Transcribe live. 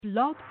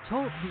Blog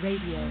Talk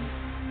Radio.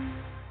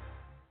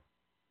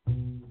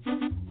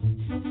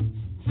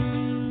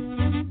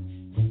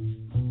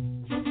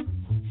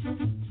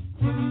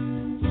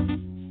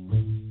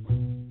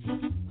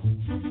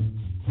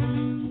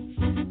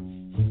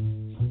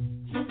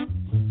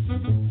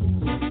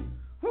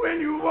 When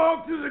you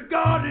walk through the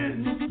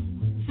garden,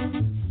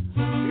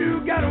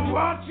 you gotta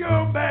watch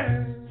your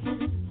back.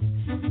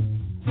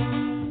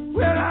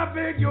 Well, I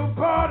beg your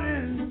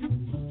pardon.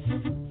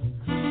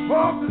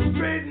 Walk the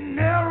straight and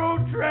narrow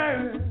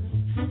track.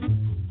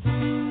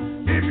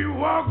 If you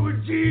walk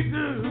with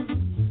Jesus,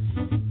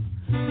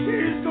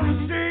 He's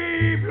gonna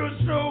save your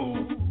soul.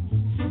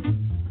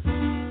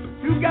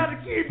 You gotta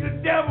keep the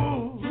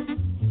devil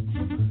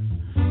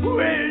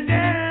way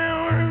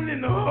down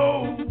in the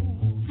hole.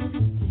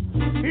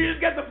 He's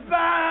got the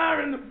fire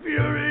and the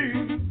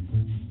fury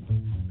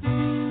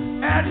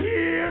at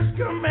His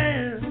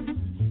command.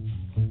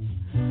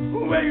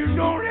 Well, you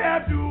don't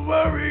have to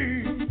worry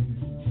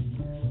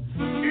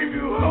if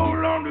you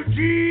hold on to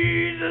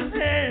Jesus'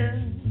 hand.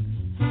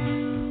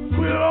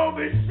 We'll all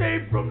be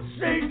safe from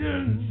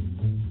Satan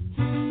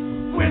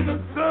when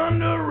the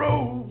thunder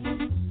rolls.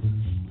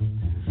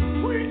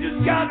 We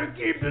just gotta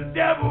keep the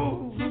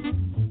devil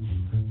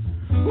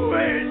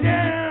way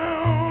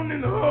down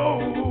in the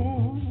hole.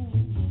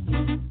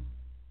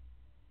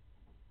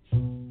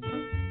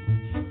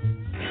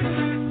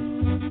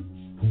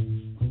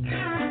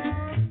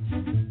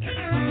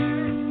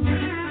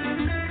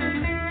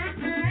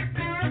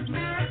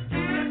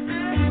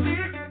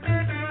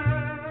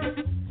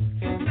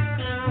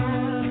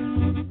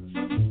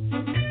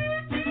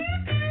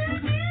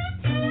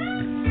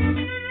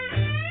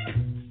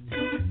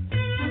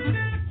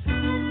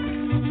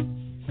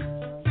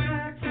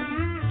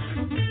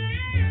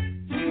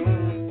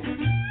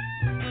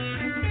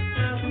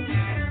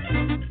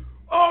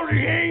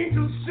 The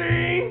angels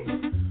sing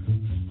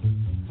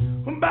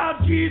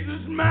about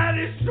Jesus'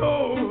 mighty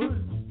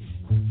sword,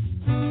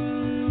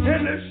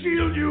 and they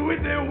shield you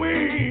with their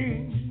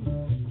wings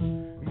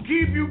and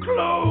keep you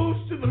close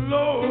to the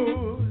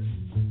Lord.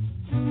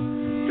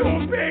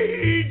 Don't pay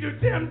heed to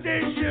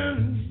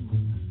temptation,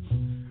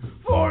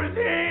 for His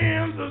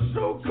hands are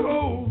so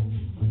cold.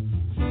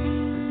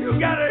 You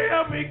gotta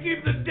help me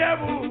keep the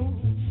devil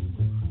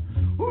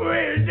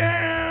way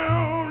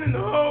down in the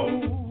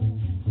hole.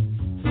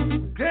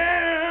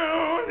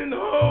 Down in the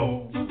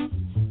hole,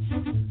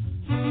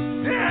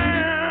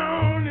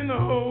 down in the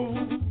hole,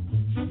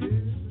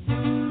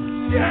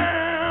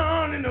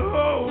 down in the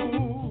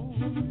hole,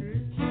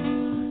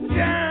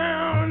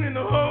 down in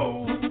the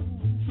hole,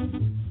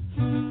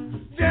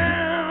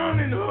 down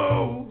in the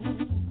hole,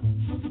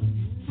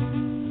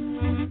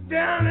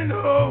 down in the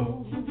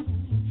hole.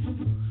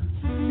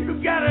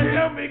 You gotta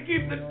help me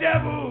keep the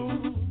devil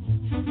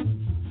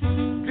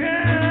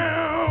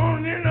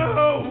down in the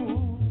hole.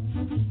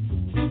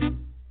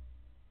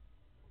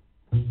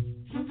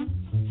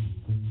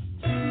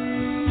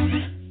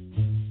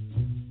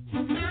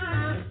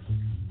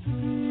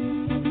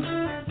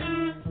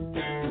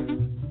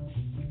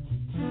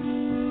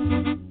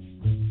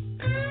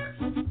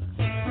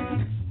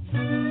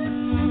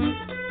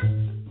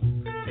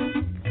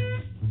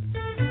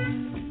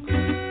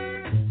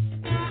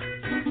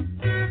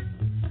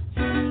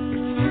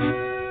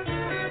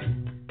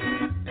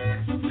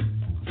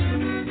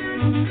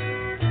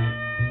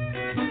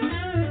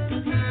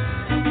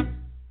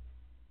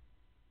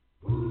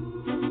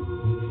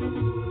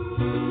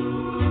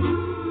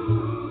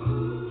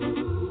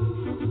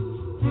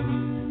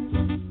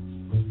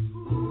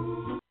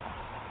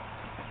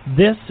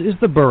 This is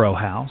the Burrow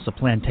House, a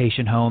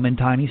plantation home in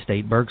tiny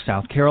Statesburg,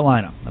 South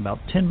Carolina, about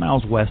 10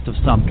 miles west of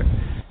Sumter.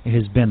 It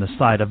has been the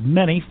site of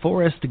many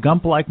Forrest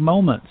Gump-like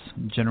moments.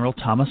 General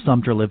Thomas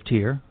Sumter lived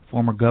here.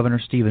 Former Governor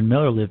Stephen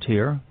Miller lived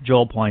here.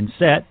 Joel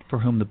Poinsett, for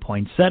whom the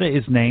poinsettia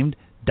is named,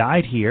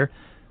 died here.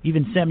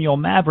 Even Samuel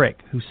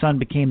Maverick, whose son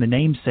became the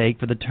namesake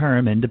for the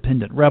term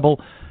independent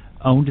rebel,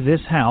 owned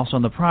this house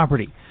on the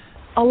property.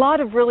 A lot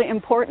of really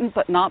important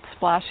but not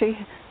splashy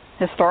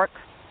historic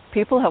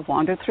people have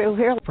wandered through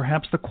here.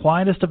 Perhaps the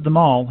quietest of them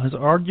all has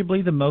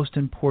arguably the most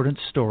important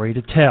story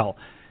to tell.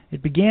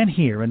 It began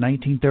here in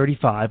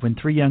 1935 when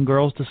three young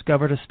girls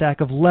discovered a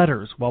stack of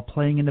letters while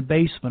playing in the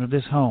basement of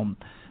this home.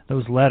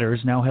 Those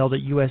letters, now held at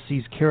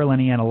USC's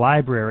Caroliniana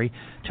Library,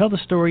 tell the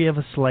story of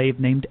a slave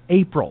named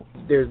April.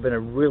 There's been a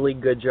really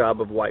good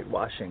job of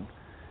whitewashing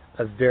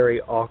a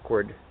very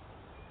awkward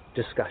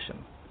discussion.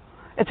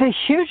 It's a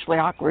hugely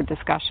awkward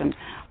discussion.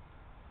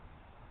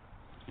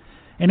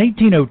 In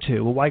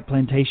 1802, a white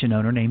plantation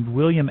owner named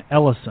William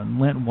Ellison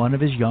lent one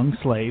of his young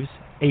slaves,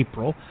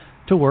 April,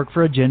 to work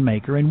for a gin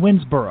maker in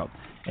Winnsboro.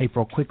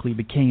 April quickly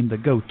became the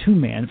go-to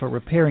man for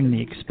repairing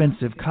the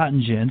expensive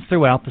cotton gins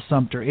throughout the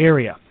Sumter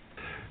area.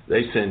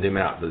 They send him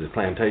out to the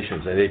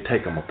plantations and they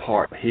take them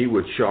apart. He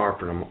would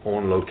sharpen them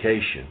on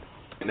location.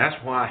 And that's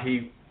why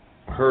he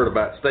heard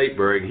about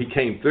Statesburg. He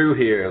came through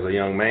here as a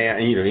young man.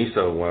 And, he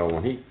said, well,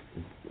 when he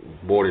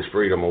bought his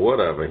freedom or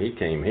whatever, he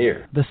came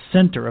here. The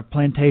center of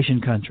plantation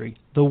country,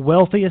 the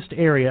wealthiest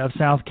area of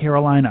South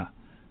Carolina.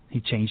 He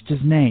changed his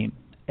name.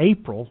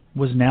 April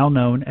was now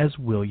known as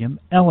William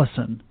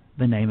Ellison,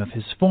 the name of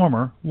his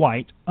former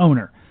white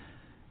owner.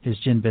 His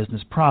gin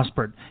business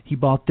prospered. He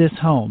bought this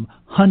home,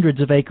 hundreds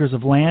of acres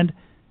of land,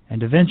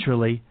 and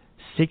eventually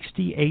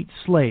 68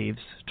 slaves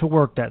to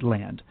work that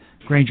land.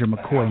 Granger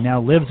McCoy now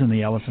lives in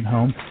the Ellison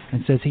home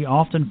and says he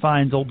often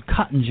finds old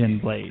cotton gin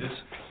blades.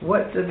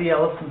 What do the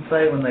Ellisons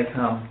say when they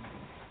come?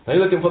 They're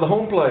looking for the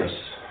home place.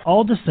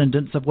 All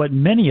descendants of what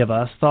many of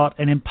us thought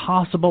an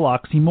impossible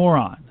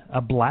oxymoron,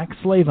 a black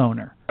slave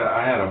owner.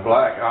 I had a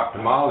black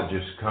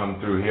ophthalmologist come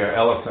through here,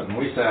 Ellison, and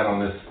we sat on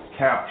this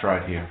couch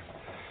right here.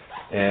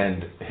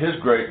 And his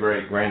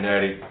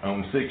great-great-granddaddy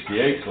owned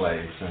 68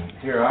 slaves, and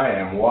here I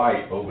am,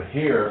 white, over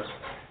here,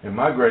 and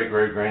my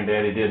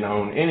great-great-granddaddy didn't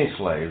own any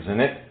slaves. And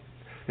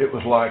it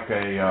was like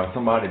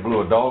somebody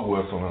blew a dog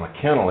whistle in a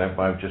kennel.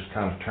 Everybody was just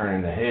kind of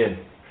turning their head,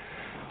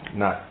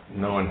 not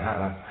knowing how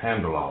to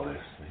handle all this.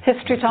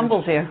 History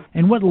tumbles you.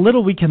 And what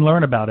little we can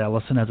learn about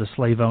Ellison as a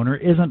slave owner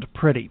isn't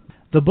pretty.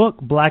 The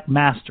book Black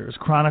Masters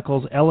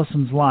chronicles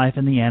Ellison's life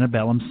in the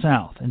antebellum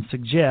South and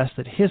suggests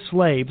that his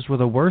slaves were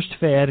the worst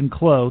fed and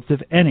clothed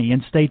of any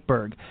in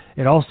Stateburg.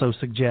 It also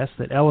suggests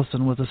that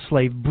Ellison was a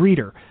slave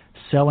breeder,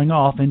 selling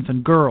off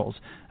infant girls,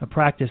 a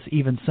practice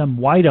even some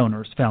white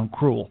owners found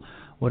cruel.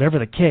 Whatever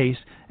the case,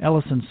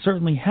 Ellison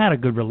certainly had a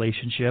good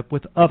relationship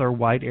with other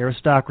white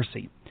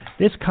aristocracy.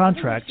 This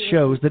contract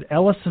shows that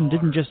Ellison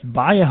didn't just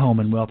buy a home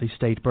in wealthy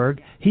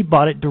Stateburg, he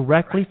bought it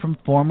directly from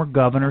former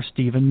Governor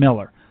Stephen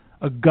Miller,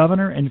 a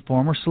governor and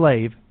former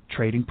slave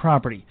trading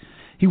property.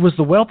 He was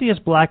the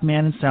wealthiest black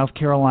man in South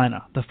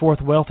Carolina, the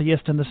fourth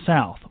wealthiest in the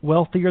South,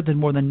 wealthier than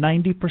more than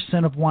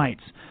 90% of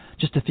whites.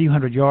 Just a few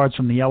hundred yards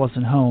from the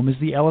Ellison home is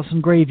the Ellison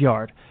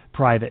graveyard,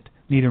 private,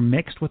 neither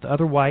mixed with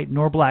other white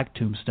nor black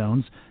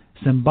tombstones,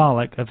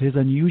 symbolic of his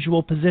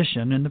unusual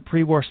position in the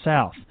pre-war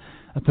South,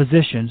 a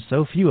position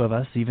so few of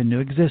us even knew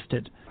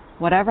existed.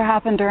 Whatever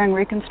happened during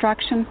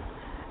Reconstruction,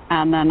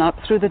 and then up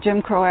through the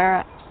Jim Crow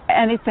era,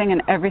 anything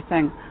and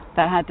everything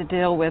that had to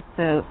deal with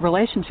the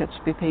relationships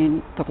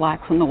between the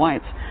blacks and the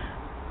whites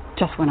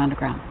just went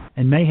underground.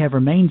 And may have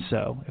remained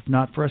so, if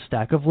not for a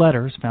stack of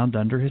letters found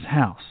under his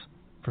house.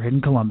 For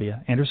Hidden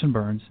Columbia, Anderson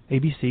Burns,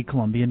 ABC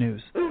Columbia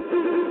News.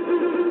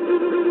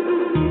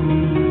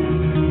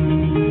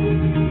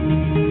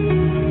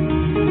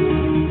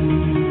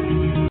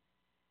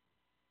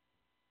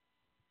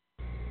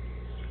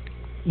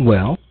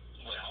 Well,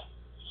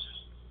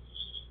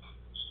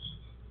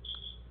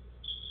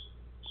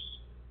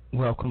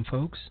 welcome,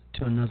 folks,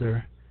 to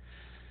another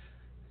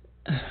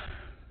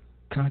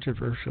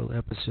controversial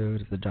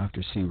episode of the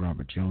Dr. C.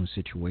 Robert Jones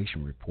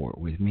Situation Report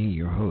with me,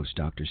 your host,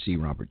 Dr. C.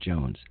 Robert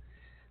Jones.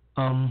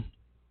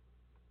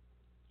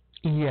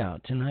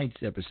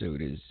 Tonight's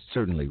episode is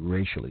certainly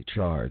racially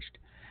charged,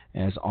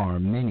 as are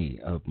many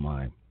of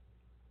my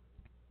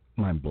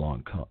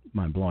blog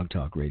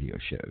talk radio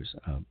shows,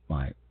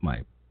 my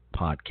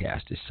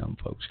podcast, as some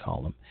folks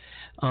call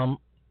them.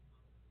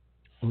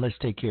 Let's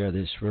take care of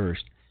this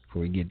first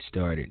before we get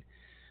started.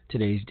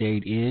 Today's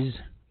date is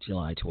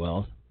July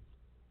 12th,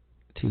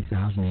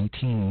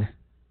 2018.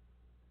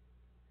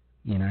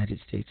 United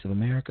States of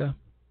America,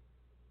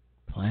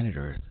 planet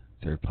Earth,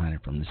 third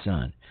planet from the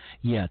sun.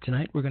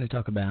 Tonight we're going to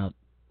talk about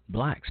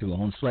blacks who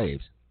own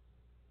slaves.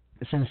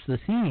 Since the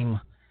theme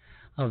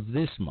of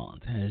this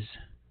month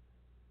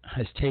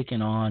has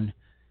taken on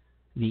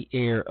the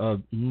air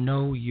of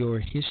know your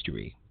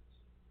history,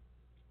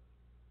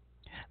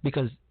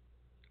 because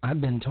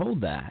I've been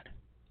told that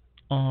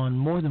on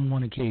more than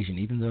one occasion,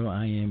 even though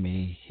I am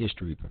a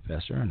history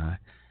professor and I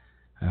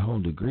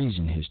hold degrees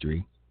in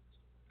history,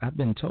 I've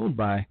been told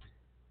by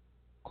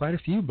quite a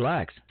few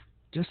blacks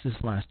just this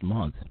last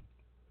month,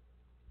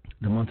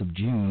 the month of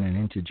June and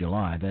into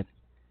July, that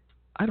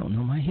I don't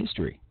know my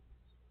history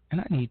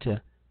and I need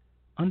to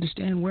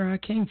understand where I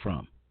came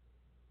from.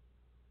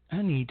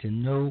 I need to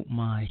know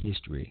my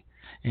history.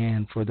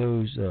 And for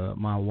those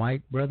my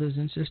white brothers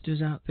and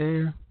sisters out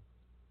there,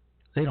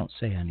 they don't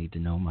say I need to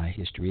know my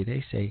history.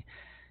 They say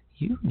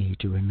you need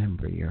to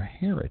remember your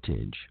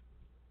heritage.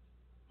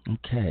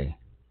 Okay.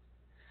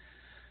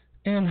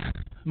 And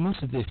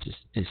most of this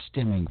is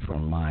stemming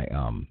from my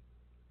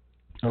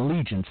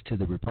allegiance to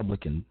the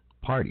Republican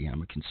Party.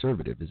 I'm a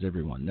conservative, as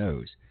everyone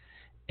knows.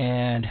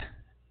 And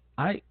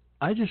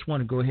I just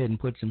want to go ahead and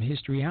put some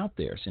history out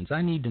there. Since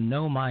I need to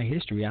know my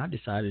history, I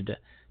decided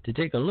to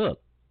take a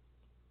look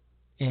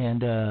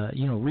and,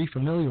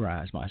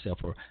 refamiliarize myself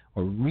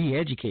or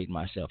re-educate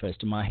myself as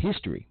to my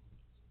history.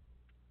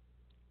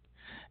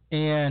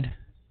 And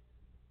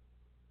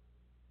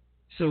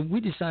so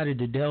we decided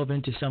to delve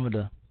into some of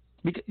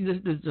because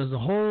there's a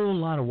whole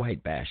lot of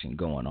white bashing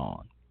going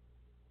on.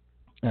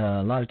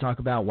 A lot of talk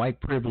about white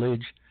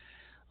privilege,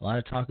 a lot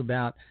of talk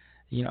about,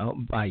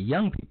 by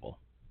young people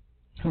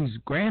whose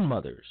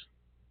grandmothers,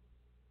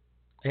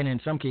 and in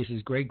some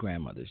cases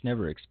great-grandmothers,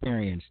 never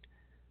experienced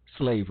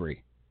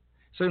slavery.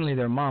 Certainly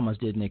their mamas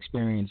didn't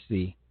experience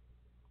the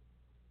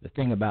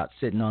thing about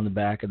sitting on the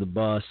back of the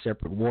bus,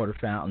 separate water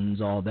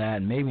fountains, all that,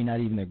 and maybe not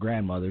even their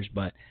grandmothers,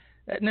 but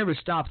that never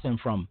stops them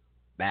from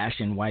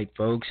bashing white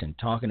folks and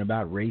talking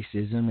about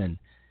racism and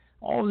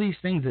all of these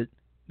things that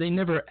they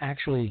never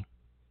actually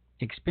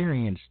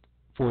experienced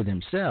for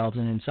themselves,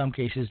 and in some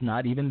cases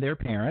not even their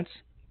parents.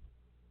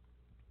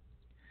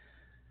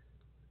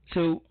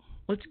 So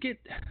let's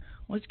get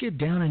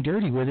down and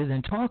dirty with it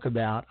and talk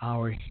about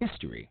our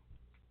history.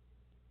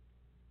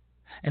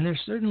 And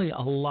there's certainly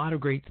a lot of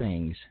great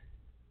things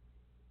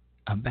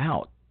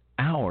about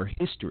our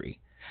history.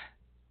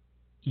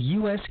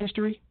 U.S.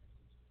 history,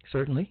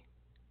 certainly,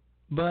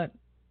 but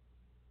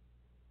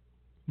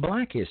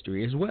black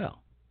history as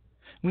well.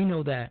 We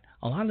know that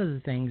a lot of the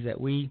things that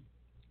we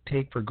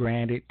take for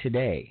granted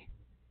today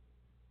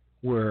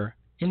were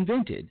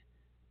invented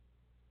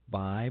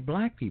by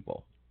black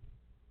people.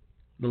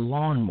 The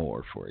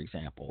lawnmower, for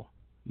example,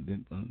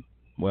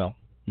 well,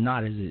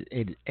 not as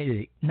it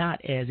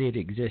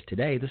exists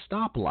today. The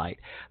stoplight,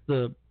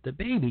 the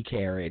baby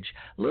carriage,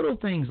 little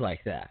things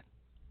like that.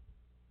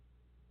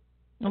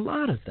 A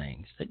lot of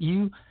things that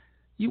you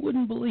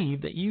wouldn't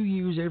believe that you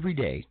use every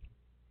day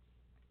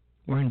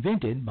were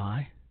invented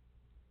by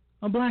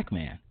a black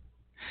man.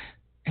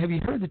 Have you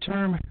heard the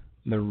term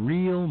the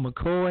real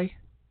McCoy?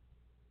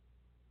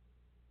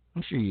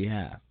 I'm sure you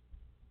have.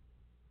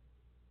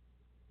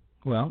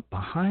 Well,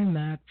 behind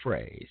that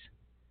phrase,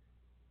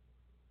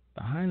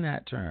 behind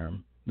that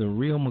term, the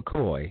real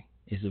McCoy,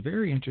 is a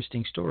very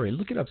interesting story.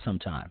 Look it up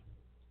sometime.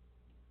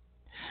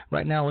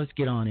 Right now, let's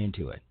get on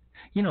into it.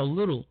 You know,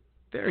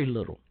 very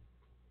little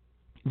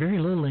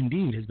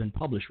indeed has been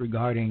published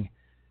regarding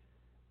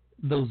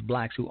those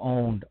blacks who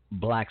owned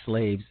black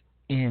slaves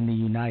in the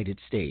United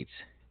States.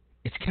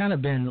 It's kind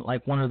of been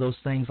like one of those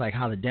things, like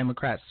how the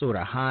Democrats sort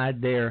of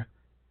hide their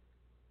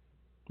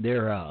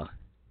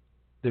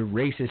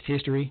racist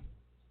history,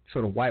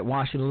 sort of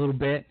whitewash it a little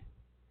bit.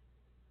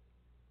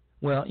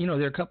 Well, you know,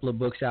 there are a couple of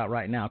books out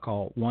right now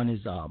called, one is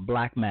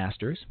Black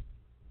Masters.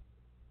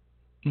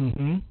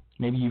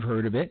 Maybe you've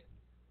heard of it,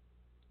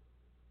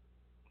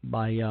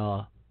 by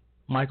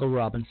Michael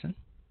Robinson.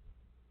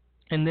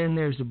 And then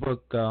there's the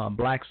book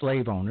Black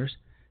Slave Owners,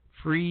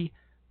 Free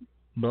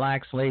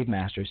Black Slave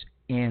Masters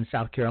in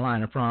South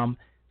Carolina from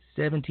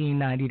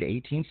 1790 to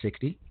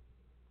 1860.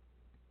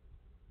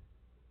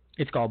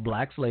 It's called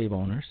Black Slave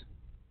Owners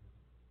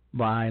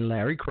by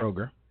Larry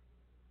Kroger.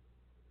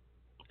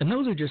 And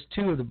those are just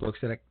two of the books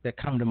that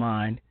come to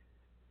mind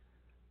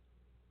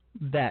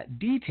that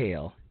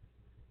detail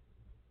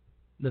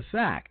the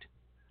fact,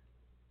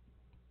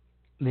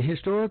 the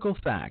historical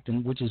fact,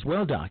 and which is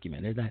well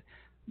documented, that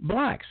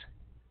blacks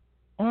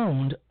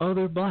owned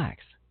other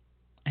blacks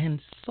and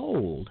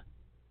sold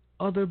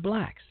other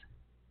blacks.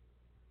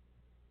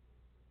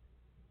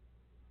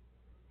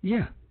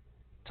 Yeah,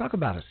 talk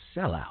about a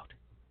sellout.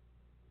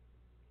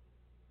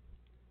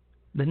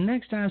 The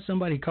next time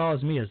somebody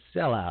calls me a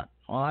sellout,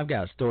 well, I've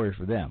got a story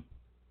for them.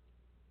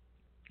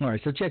 All right,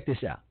 so check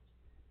this out.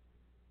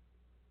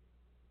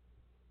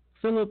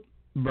 Philip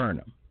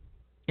Burnham,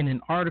 in an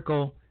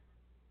article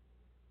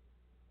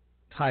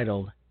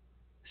titled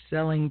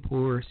Selling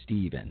Poor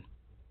Stephen,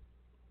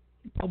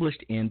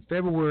 published in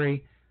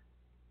February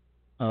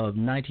of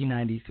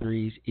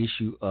 1993's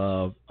issue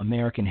of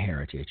American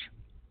Heritage,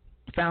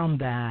 found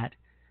that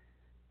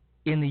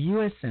in the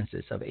U.S.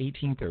 Census of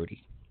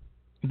 1830,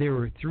 there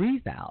were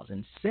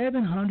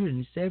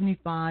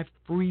 3,775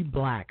 free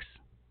blacks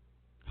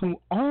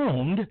who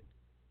owned,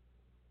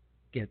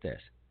 get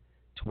this,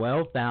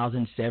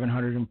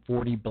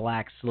 12,740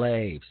 black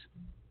slaves.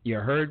 You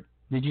heard?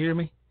 Did you hear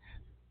me?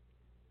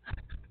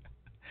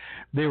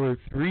 There were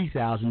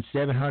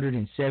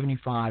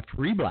 3,775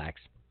 free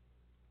blacks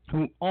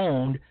who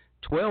owned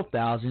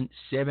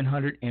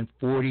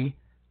 12,740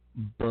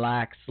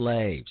 black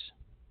slaves.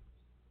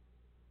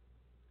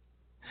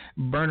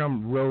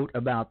 Burnham wrote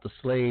about the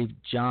slave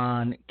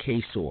John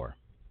Casor,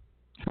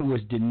 who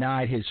was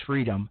denied his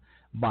freedom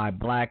by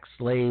black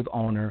slave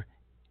owner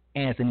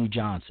Anthony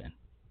Johnson.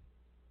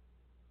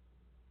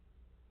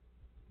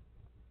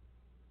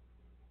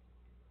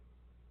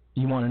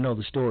 You want to know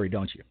the story,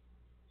 don't you?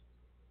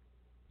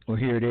 Well,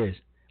 here it is.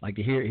 Like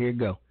to hear it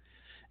go.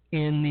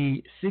 In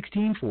the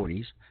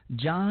 1640s,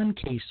 John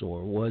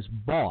Casor was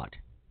brought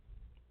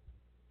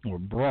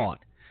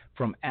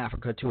from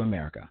Africa to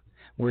America,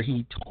 where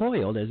he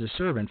toiled as a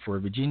servant for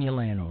a Virginia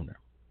landowner.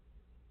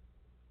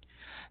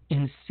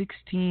 In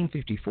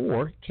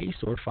 1654,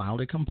 Casor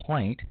filed a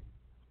complaint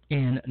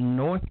in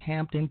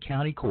Northampton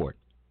County Court,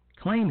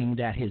 claiming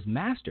that his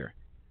master,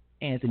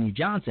 Anthony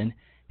Johnson,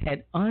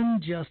 had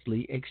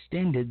unjustly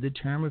extended the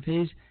term of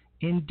his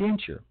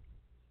indenture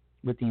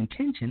with the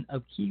intention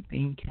of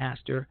keeping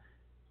Castor,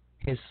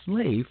 his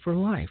slave, for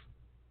life.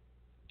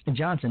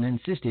 Johnson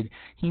insisted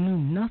he knew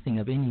nothing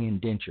of any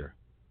indenture,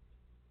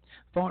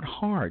 fought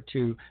hard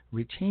to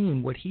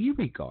retain what he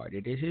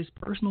regarded as his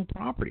personal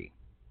property.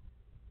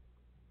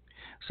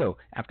 So,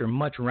 after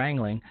much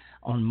wrangling,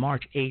 on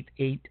March 8,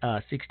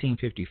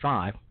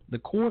 1655, the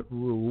court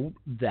ruled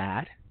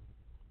that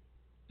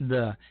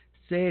the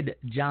said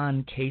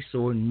John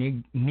Casor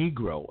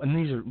Negro, and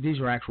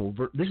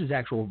this is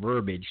actual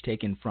verbiage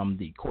taken from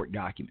the court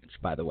documents,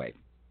 by the way.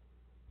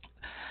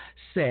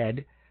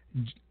 said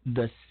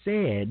the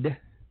said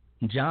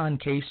John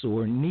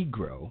Casor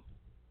Negro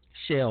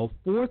shall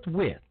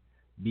forthwith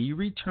be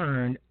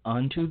returned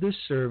unto the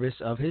service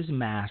of his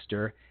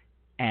master,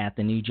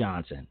 Anthony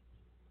Johnson,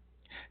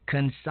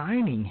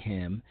 consigning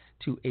him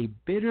to a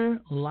bitter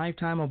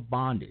lifetime of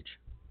bondage.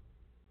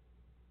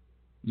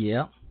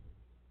 Yeah.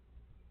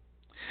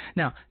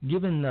 Now,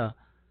 given the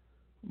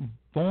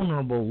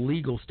vulnerable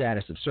legal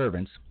status of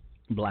servants,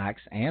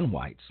 blacks and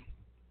whites,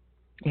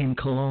 in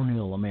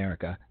colonial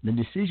America, the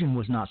decision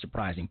was not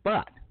surprising,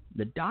 but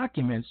the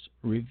documents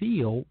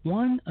reveal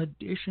one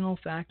additional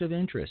fact of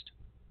interest.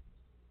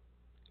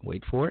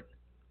 Wait for it.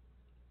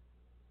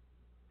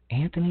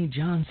 Anthony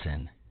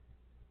Johnson,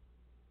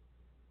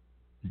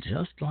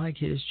 just like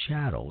his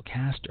chattel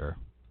Castor,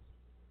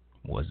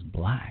 was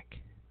black.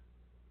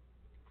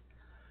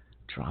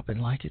 Drop it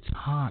like it's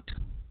hot.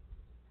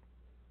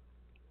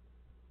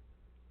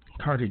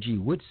 Carter G.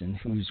 Woodson,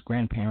 whose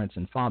grandparents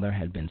and father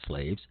had been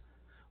slaves,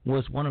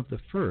 was one of the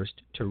first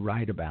to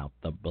write about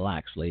the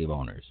black slave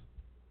owners.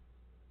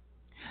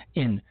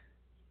 In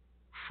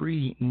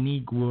Free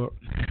Negro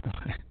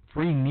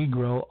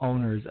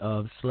Owners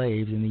of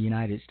Slaves in the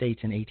United States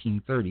in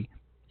 1830,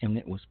 and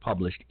it was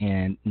published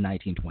in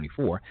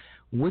 1924,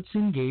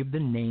 Woodson gave the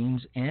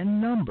names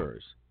and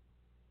numbers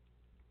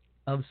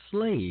of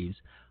slaves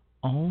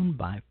owned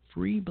by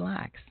free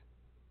blacks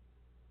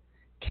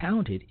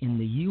counted in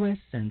the U.S.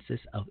 Census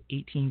of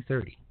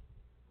 1830,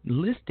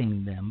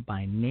 listing them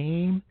by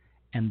name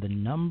and the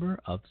number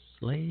of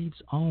slaves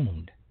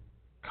owned.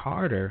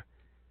 Carter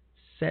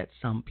set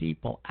some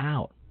people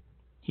out.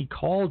 He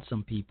called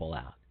some people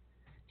out.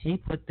 He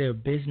put their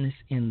business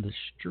in the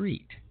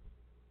street.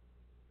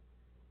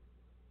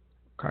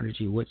 Carter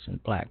G.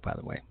 Woodson, black, by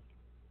the way.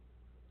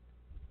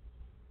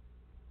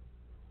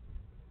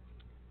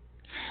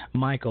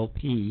 Michael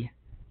P.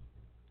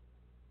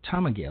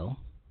 Tomagill,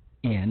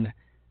 in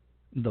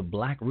The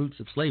Black Roots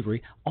of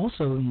Slavery,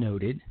 also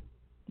noted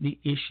the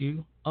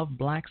issue of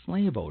black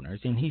slave owners,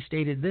 and he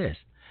stated this: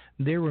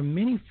 there were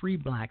many free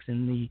blacks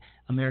in the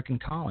American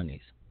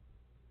colonies.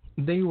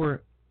 They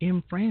were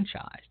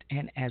enfranchised,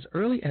 and as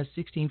early as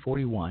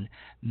 1641,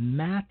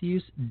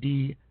 Matthews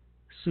de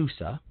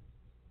Sousa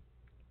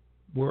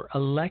were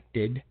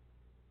elected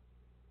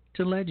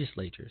to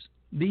legislatures.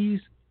 These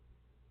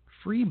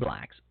free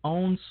blacks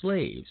owned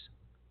slaves,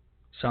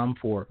 some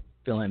for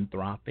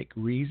philanthropic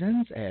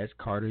reasons, as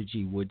Carter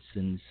G.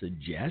 Woodson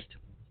suggests.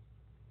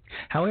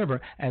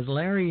 However, as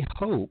Larry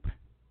Hope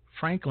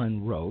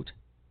Franklin wrote,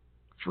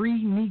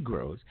 free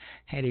Negroes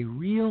had a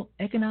real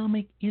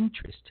economic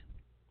interest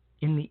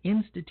in the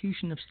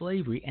institution of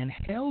slavery and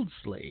held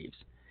slaves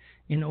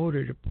in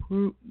order to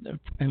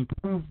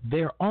improve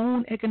their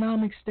own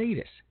economic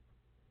status.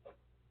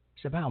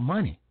 It's about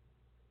money.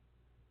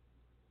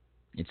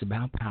 It's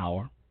about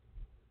power.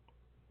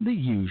 The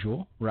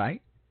usual,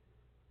 right?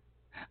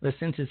 The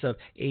census of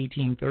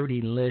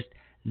 1830 lists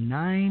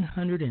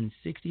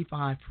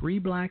 965 free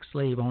black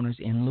slave owners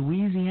in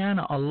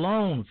Louisiana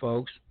alone,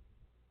 folks.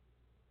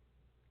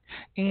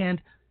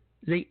 And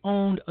they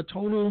owned a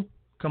total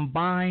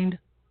combined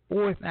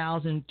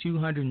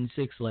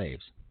 4,206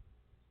 slaves.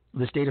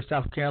 The state of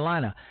South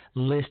Carolina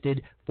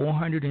listed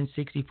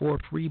 464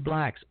 free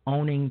blacks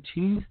owning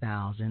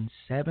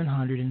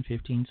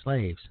 2,715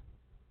 slaves.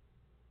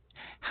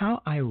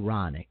 How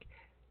ironic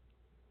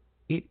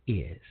it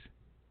is.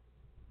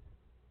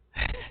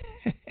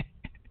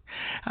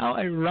 How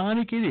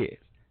ironic it is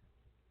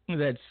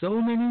that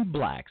so many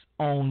blacks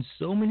own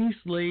so many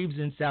slaves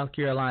in South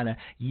Carolina,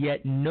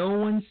 yet no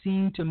one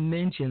seemed to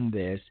mention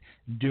this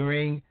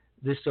during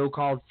the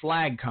so-called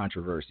flag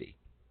controversy.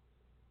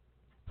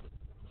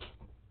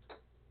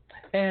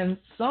 And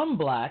some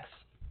blacks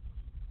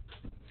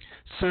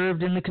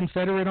served in the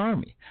Confederate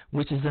Army,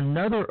 which is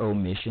another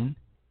omission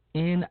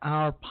in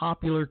our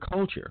popular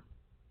culture.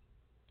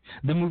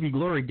 The movie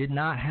Glory did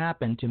not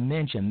happen to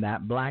mention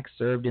that blacks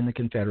served in the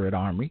Confederate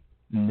Army.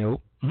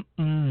 Nope.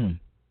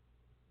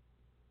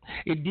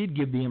 It did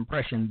give the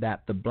impression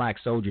that the black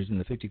soldiers in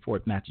the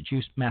 54th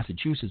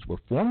Massachusetts were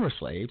former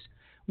slaves,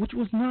 which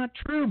was not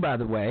true, by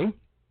the way.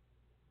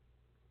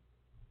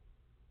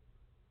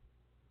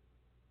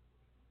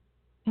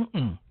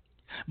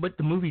 But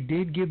the movie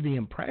did give the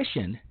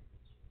impression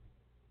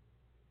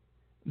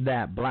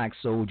that black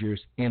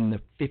soldiers in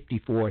the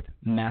 54th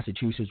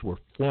Massachusetts were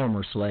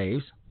former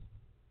slaves.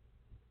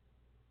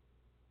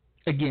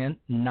 Again,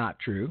 not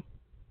true.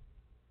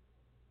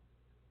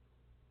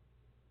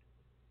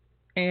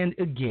 And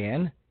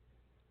again,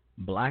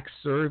 blacks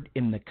served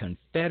in the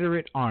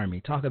Confederate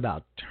Army. Talk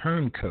about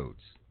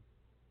turncoats.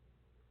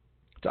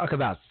 Talk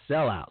about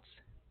sellouts.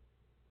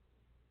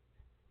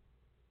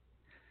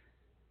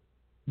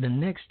 The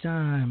next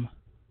time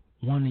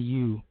one of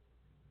you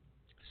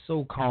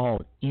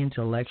so-called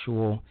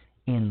intellectual,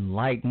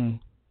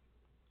 enlightened,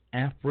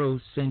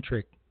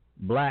 Afrocentric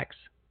blacks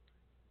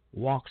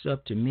walks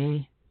up to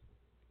me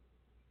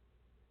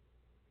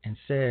and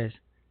says,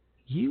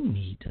 "You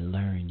need to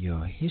learn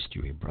your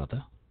history,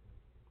 brother.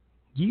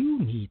 You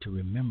need to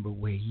remember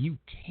where you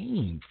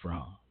came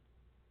from.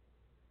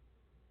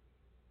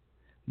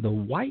 The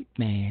white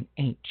man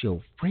ain't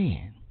your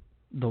friend.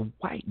 The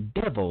white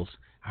devils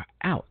are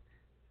out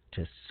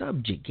to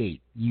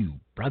subjugate you,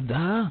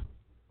 brother.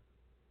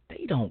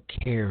 They don't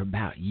care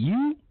about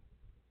you.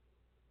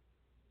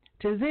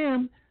 To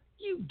them,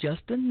 you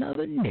just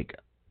another nigger.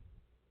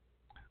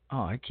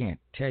 Oh, I can't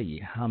tell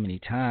you how many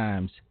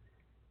times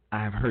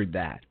I've heard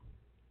that.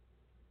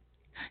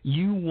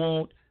 You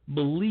won't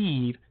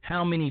believe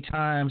how many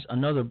times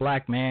another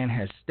black man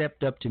has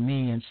stepped up to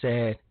me and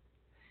said,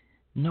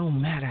 no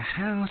matter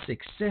how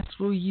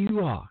successful you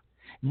are,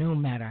 no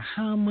matter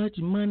how much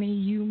money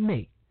you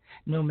make,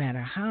 no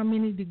matter how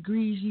many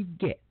degrees you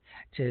get,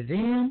 to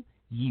them,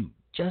 you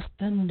just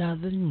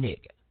another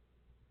nigger.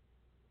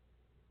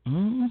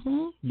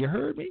 You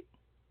heard me?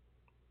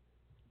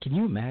 Can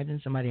you imagine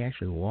somebody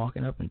actually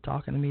walking up and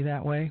talking to me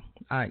that way?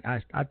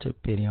 I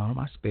took pity on him.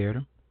 I spared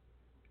him.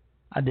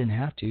 I didn't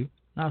have to.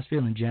 I was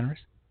feeling generous.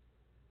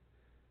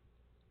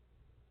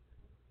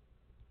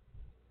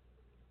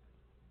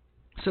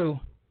 So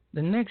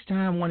the next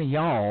time one of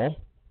you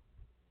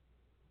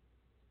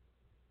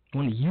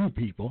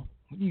people,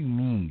 what do you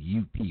mean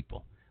you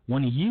people?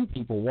 One of you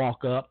people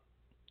walk up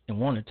and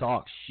want to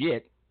talk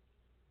shit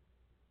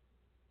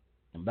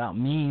about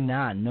me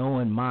not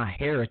knowing my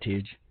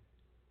heritage,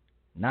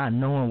 not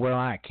knowing where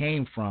I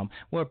came from.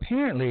 Well,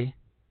 apparently,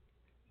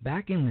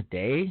 back in the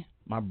day,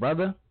 my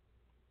brother,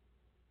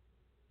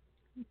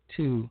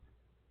 to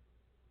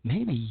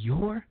maybe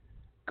your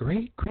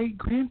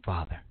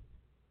great-great-grandfather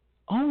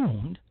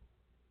owned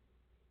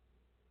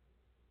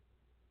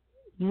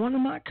one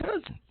of my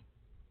cousins.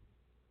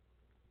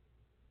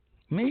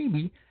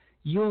 Maybe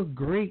your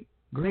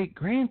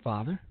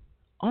great-great-grandfather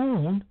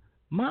owned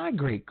my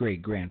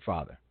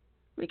great-great-grandfather.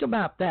 Think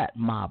about that,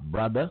 my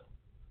brother.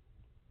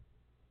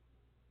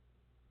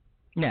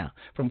 Now,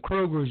 from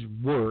Kroger's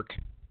work,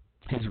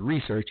 his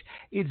research,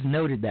 it's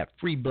noted that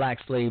free black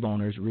slave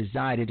owners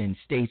resided in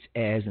states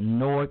as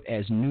north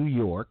as New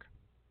York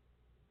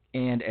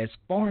and as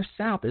far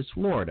south as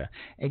Florida,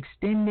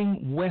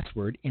 extending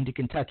westward into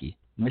Kentucky,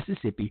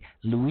 Mississippi,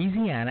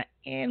 Louisiana,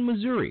 and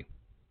Missouri.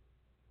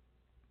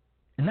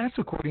 And that's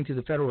according to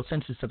the federal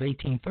census of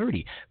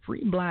 1830.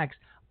 Free blacks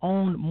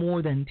owned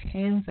more than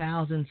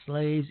 10,000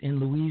 slaves in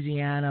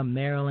Louisiana,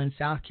 Maryland,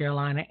 South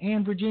Carolina,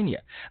 and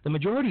Virginia. The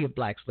majority of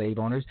black slave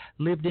owners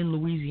lived in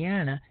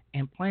Louisiana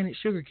and planted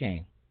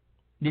sugarcane.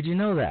 Did you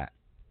know that?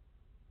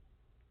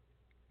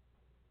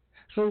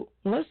 So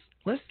let's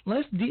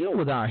deal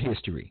with our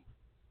history.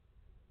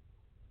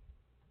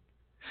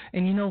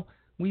 And you know,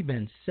 we've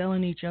been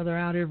selling each other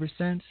out ever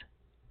since,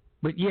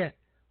 but yet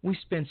we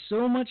spend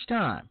so much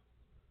time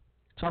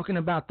talking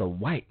about the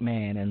white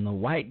man and the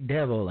white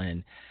devil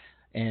and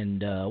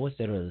what's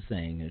that other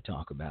thing they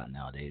talk about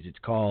nowadays? It's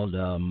called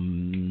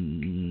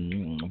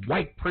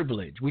white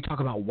privilege. We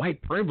talk about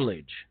white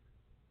privilege.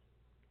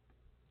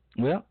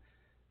 Well,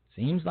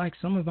 seems like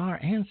some of our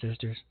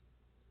ancestors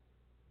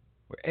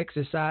were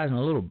exercising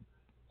a little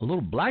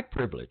black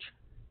privilege.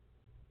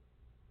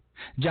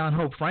 John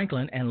Hope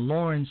Franklin and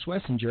Lawrence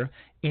Schlesinger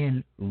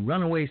in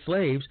Runaway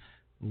Slaves,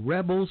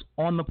 Rebels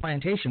on the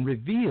Plantation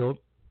revealed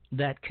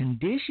that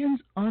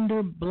conditions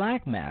under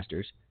black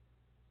masters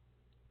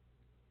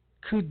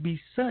could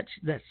be such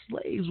that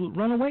slaves would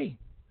run away.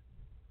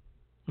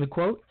 The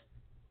quote,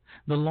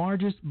 the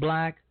largest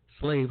black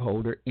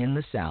slaveholder in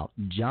the South,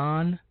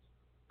 John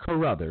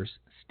Carruthers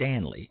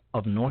Stanley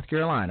of North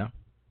Carolina,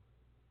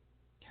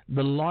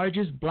 the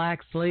largest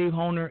black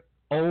slaveholder,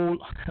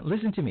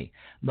 listen to me,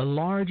 the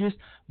largest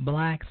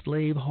black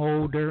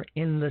slaveholder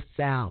in the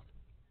South,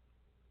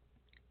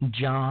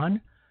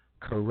 John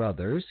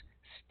Carruthers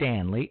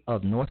Stanley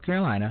of North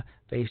Carolina,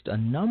 faced a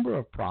number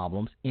of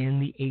problems in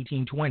the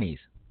 1820s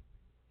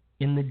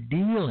in the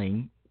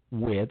dealing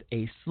with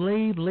a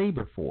slave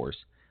labor force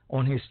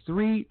on his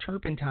 3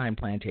 turpentine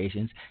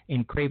plantations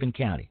in Craven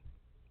County.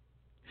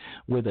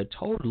 With a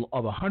total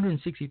of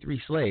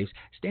 163 slaves,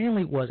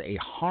 Stanley was a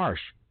harsh,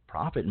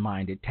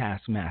 profit-minded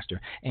taskmaster,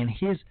 and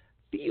his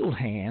field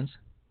hands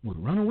would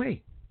run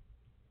away.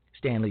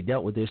 Stanley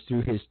dealt with this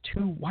through his 2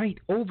 white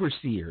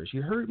overseers,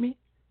 you heard me?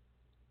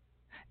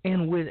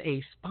 And with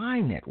a spy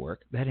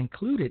network that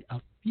included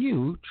a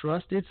few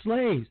trusted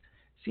slaves.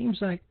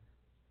 Seems like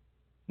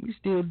we're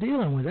still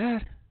dealing with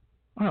that,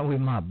 aren't we,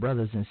 my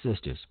brothers and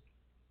sisters?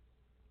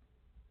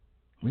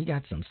 We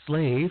got some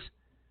slaves.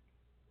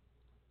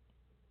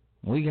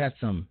 We got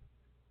some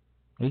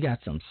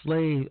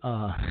slave.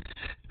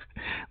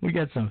 we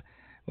got some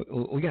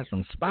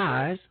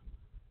spies.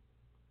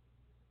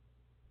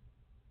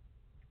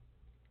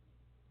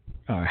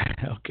 All right.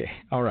 Okay.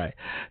 All right.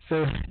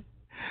 So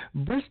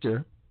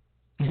Brister,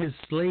 his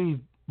slave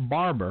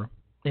barber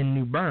in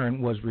New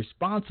Bern, was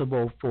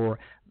responsible for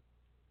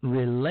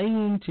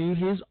relaying to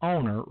his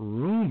owner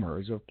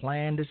rumors of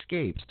planned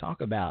escapes.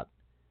 Talk about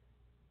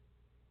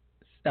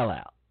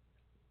sellout.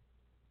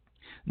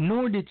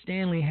 Nor did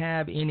Stanley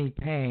have any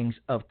pangs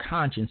of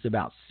conscience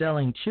about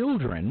selling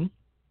children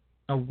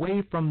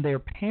away from their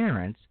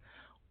parents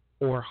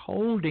or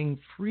holding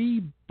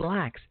free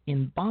blacks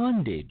in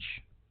bondage.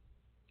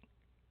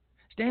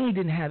 Stanley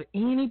didn't have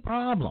any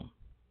problem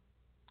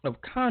of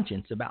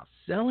conscience about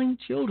selling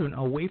children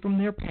away from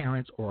their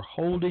parents or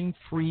holding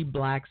free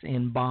blacks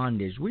in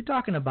bondage. We're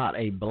talking about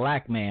a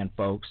black man,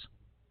 folks.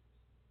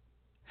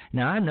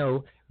 Now, I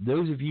know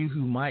those of you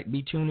who might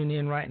be tuning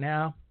in right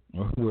now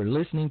or who are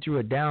listening through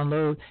a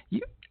download,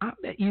 I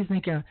bet you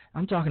think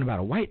I'm talking about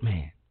a white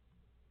man.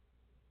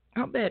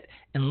 I'll bet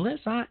unless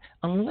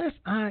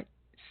I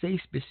say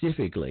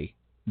specifically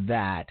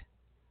that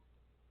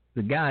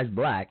the guy's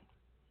black,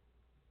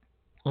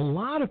 a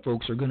lot of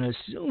folks are going to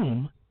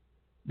assume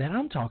that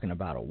I'm talking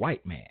about a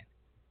white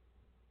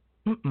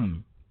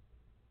man.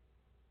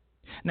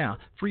 Now,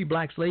 free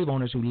black slave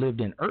owners who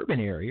lived in urban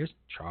areas,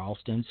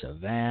 Charleston,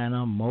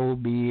 Savannah,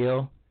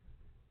 Mobile,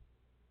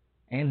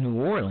 and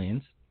New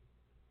Orleans,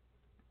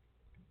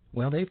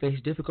 well, they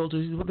faced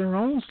difficulties with their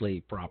own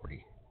slave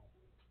property.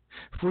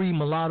 Free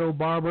mulatto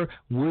barber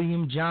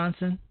William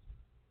Johnson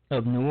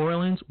of New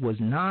Orleans was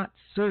not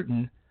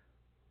certain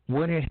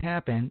what had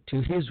happened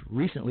to his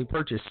recently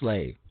purchased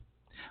slave,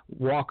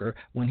 Walker,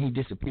 when he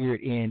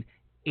disappeared in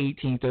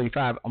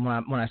 1835.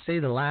 When I say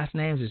the last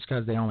names, it's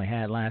because they only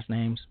had last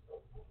names.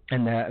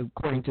 And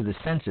according to the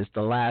census,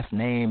 the last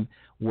name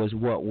was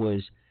what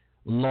was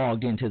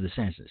logged into the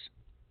census.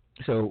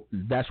 So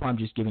that's why I'm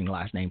just giving the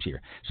last names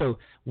here. So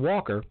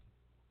Walker,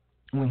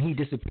 when he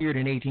disappeared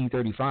in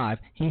 1835,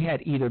 he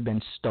had either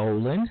been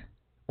stolen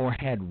or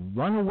had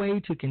run away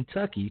to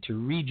Kentucky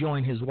to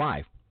rejoin his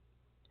wife.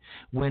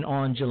 When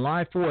on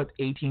July 4th,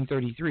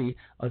 1833,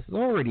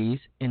 authorities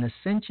in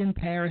Ascension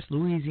Parish,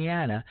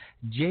 Louisiana,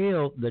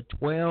 jailed the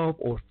 12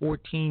 or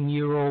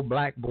 14-year-old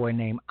black boy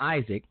named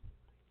Isaac,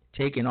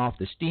 taken off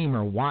the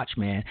steamer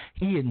Watchman,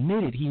 he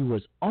admitted he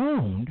was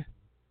owned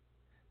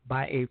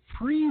by a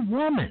free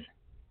woman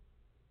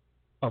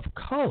of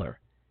color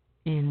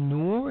in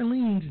New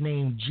Orleans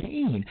named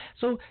Jane.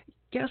 So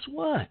guess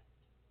what?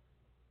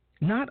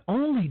 Not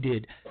only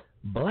did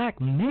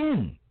black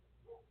men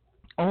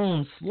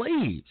own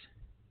slaves,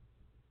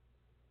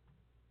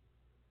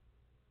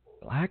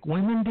 black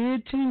women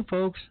did too,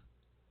 folks.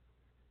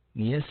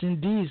 Yes,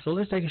 indeed. So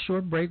let's take a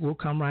short break. We'll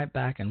come right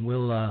back and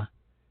we'll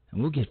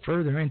get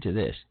further into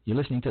this. You're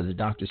listening to the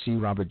Dr. C.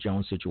 Robert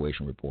Jones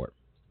Situation Report.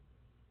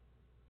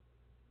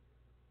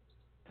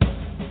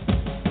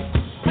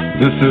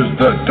 This is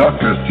the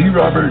Dr. C.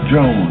 Robert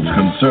Jones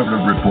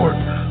Conservative Report,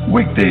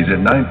 weekdays at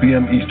 9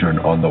 p.m. Eastern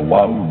on the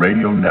WOW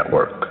Radio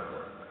Network.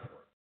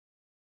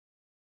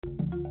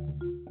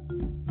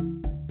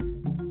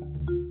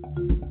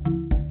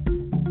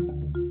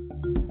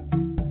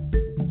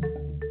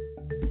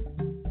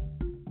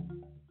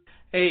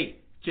 Hey,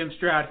 Jim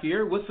Stroud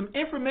here with some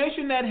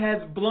information that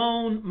has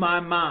blown my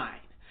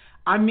mind.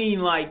 I mean,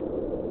 like,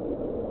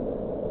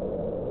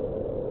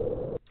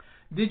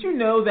 did you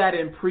know that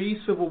in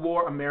pre-Civil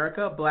War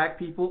America, black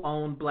people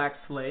owned black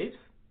slaves?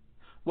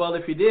 Well,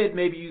 if you did,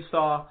 maybe you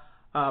saw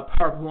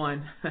part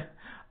one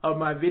of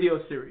my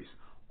video series.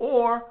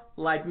 Or,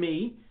 like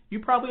me, you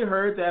probably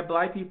heard that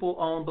black people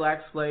owned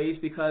black slaves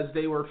because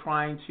they were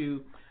trying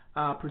to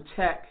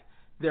protect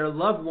their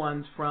loved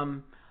ones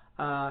from,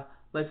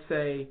 let's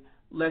say,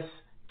 less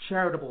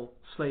charitable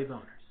slave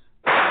owners.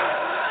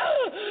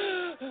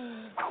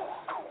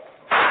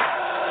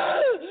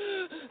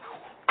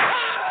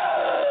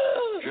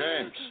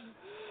 James,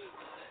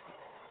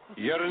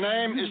 your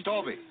name is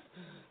Toby.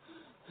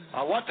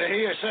 I want to hear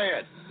you say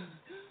it.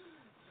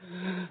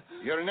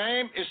 Your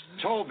name is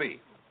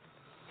Toby.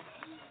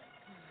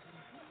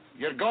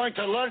 You're going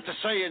to learn to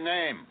say your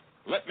name.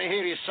 Let me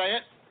hear you say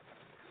it.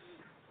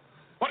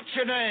 What's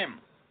your name?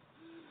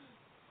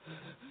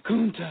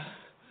 Kunta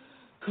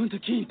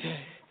Kinte.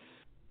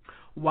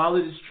 While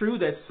it is true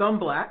that some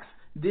blacks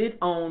did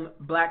own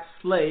black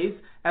slaves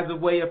as a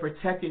way of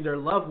protecting their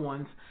loved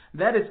ones,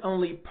 that is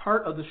only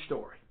part of the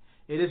story.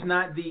 It is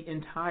not the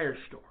entire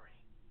story.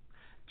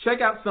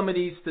 Check out some of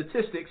these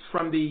statistics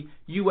from the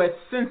U.S.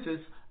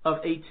 Census of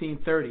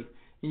 1830,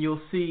 and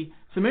you'll see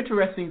some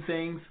interesting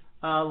things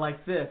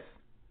like this.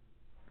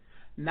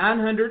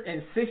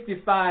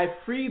 965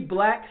 free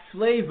black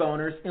slave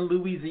owners in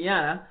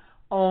Louisiana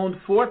owned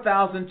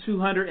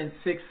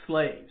 4,206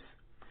 slaves.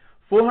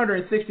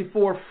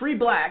 464 free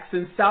blacks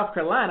in South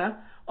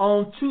Carolina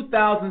owned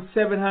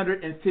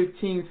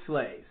 2,715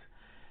 slaves.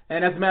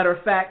 And as a matter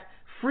of fact,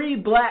 free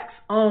blacks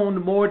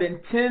owned more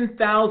than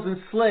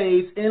 10,000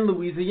 slaves in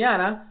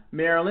Louisiana,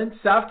 Maryland,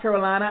 South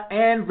Carolina,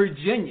 and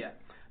Virginia.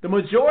 The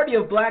majority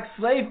of black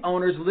slave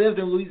owners lived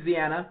in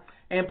Louisiana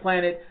and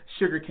planted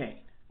sugarcane.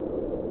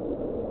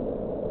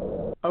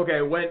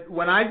 Okay,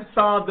 when I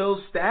saw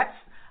those stats,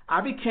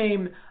 I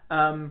became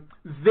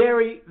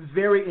very,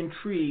 very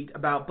intrigued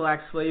about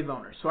black slave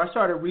owners. So I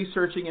started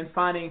researching and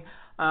finding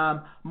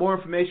more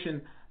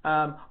information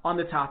on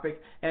the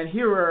topic. And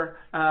here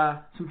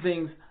are some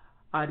things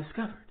I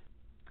discovered.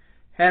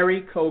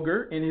 Harry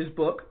Koger, in his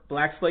book,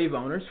 Black Slave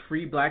Owners,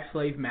 Free Black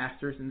Slave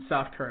Masters in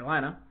South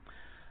Carolina,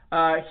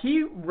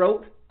 he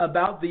wrote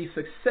about the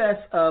success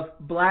of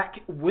black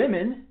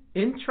women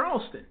in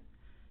Charleston.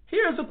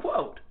 Here's a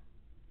quote.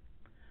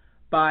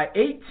 By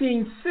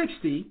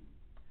 1860,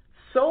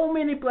 so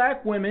many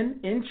black women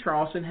in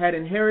Charleston had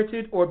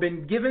inherited or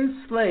been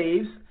given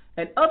slaves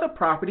and other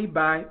property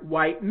by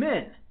white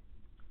men.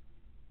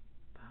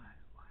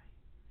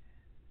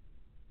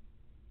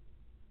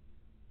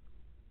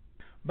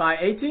 By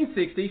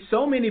 1860,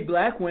 so many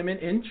black women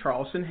in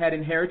Charleston had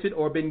inherited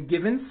or been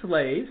given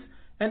slaves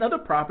and other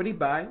property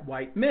by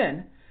white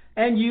men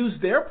and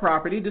used their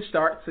property to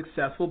start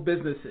successful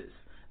businesses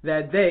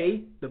that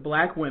they, the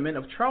black women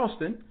of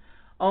Charleston,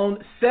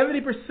 owned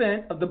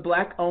 70% of the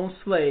black-owned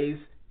slaves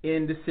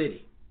in the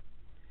city.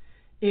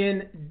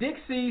 In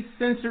Dixie's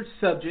censored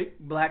subject,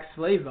 Black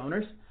Slave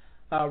Owners,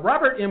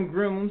 Robert M.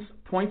 Grooms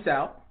points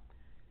out,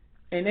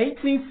 in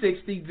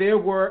 1860 there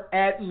were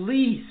at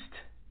least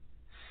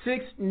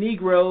 6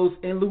 Negroes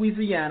in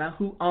Louisiana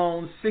who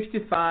owned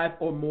 65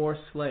 or more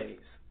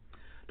slaves.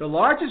 The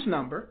largest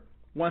number,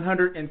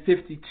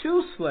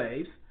 152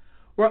 slaves,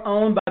 were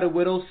owned by the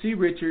widow C.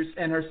 Richards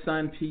and her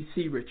son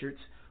P.C. Richards,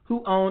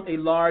 who owned a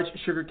large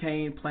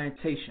sugarcane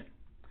plantation.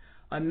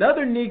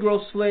 Another Negro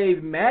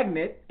slave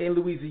magnate in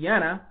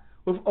Louisiana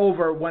with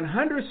over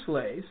 100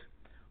 slaves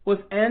was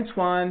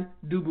Antoine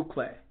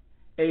Dubuclet,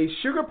 a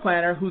sugar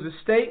planter whose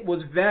estate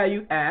was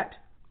valued at,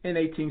 in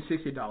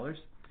 1860 dollars,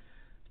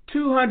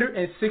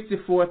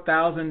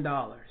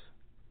 $264,000.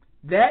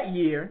 That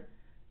year,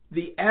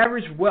 the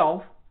average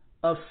wealth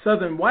of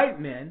Southern white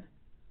men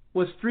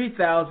was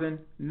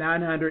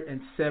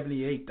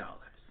 $3,978.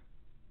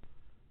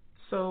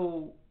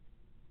 So,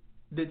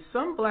 did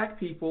some black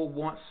people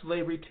want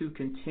slavery to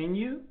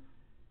continue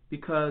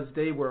because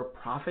they were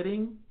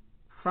profiting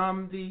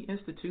from the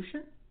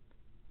institution?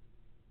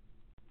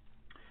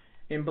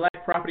 In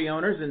Black Property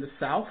Owners in the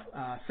South,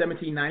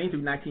 1790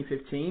 through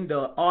 1915,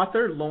 the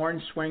author,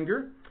 Lauren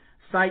Schwenger,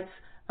 cites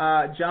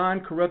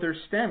John Carruthers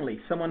Stanley,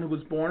 someone who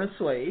was born a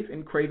slave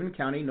in Craven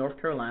County, North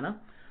Carolina,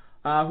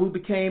 who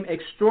became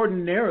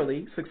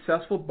extraordinarily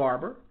successful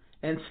barber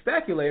and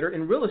speculator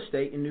in real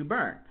estate in New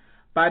Bern.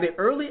 By the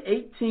early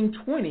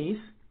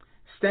 1820s,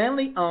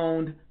 Stanley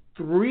owned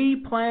 3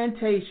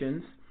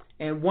 plantations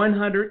and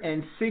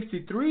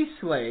 163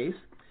 slaves,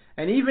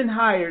 and even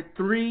hired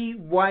 3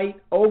 white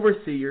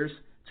overseers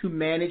to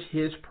manage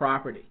his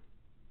property.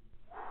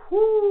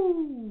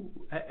 Whoo!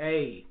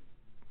 Hey,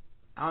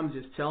 I'm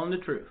just telling the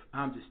truth.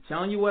 I'm just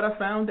telling you what I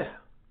found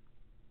out.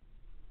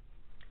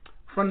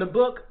 From the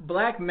book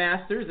Black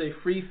Masters, A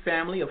Free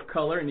Family of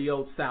Color in the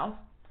Old South,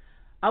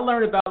 I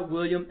learned about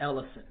William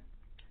Ellison.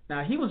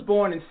 Now, he was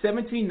born in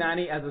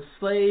 1790 as a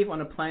slave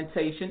on a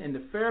plantation in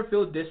the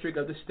Fairfield district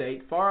of the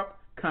state, far up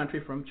country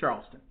from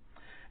Charleston.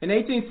 In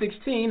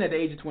 1816, at the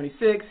age of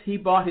 26, he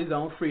bought his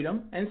own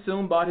freedom and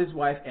soon bought his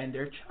wife and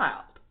their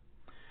child.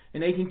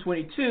 In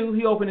 1822,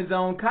 he opened his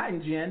own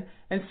cotton gin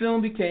and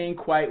soon became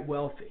quite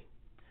wealthy.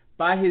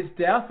 By his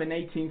death in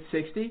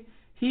 1860,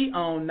 he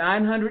owned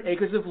 900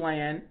 acres of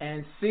land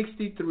and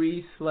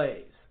 63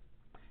 slaves.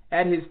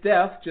 At his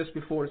death, just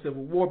before the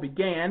Civil War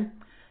began,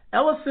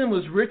 Ellison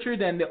was richer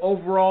than the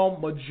overall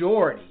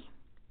majority,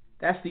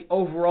 that's the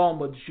overall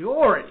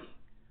majority,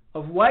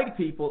 of white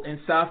people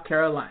in South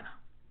Carolina.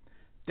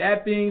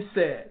 That being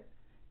said,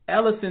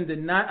 Ellison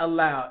did not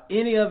allow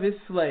any of his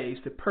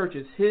slaves to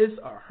purchase his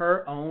or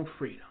her own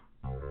freedom.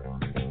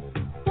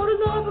 For the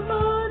love of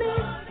money,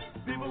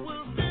 people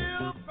will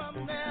steal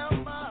from their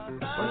money.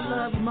 For the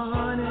love of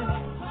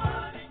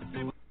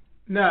money.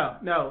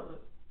 No.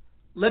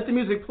 Let the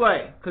music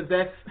play, because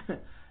that's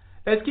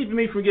keeping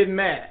me from getting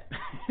mad.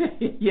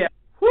 Yeah.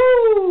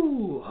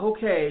 Woo!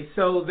 Okay,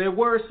 so there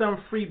were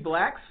some free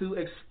blacks who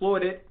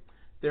exploited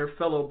their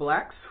fellow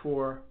blacks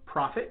for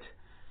profit.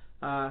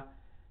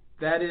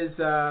 That is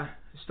a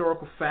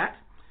historical fact.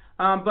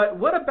 But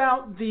what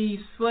about the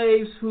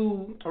slaves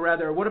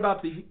what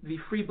about the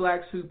free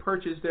blacks who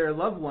purchased their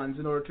loved ones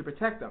in order to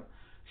protect them?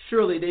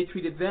 Surely they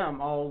treated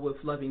them all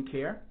with loving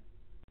care.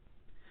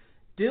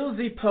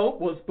 Dilsey Pope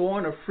was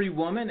born a free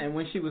woman, and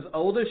when she was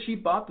older, she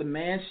bought the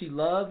man she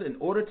loved in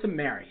order to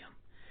marry him.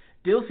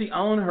 Dilsey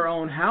owned her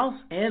own house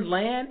and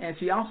land, and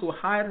she also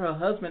hired her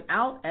husband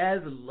out as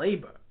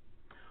labor.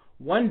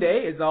 One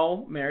day, as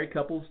all married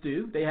couples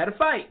do, they had a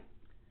fight.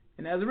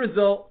 And as a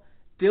result,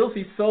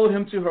 Dilsey sold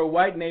him to her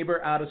white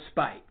neighbor out of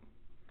spite.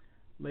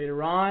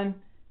 Later on,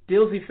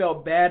 Dilsey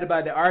felt bad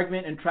about the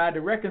argument and tried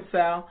to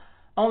reconcile.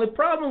 Only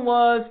problem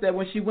was that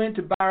when she went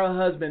to buy her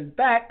husband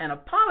back and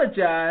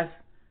apologize,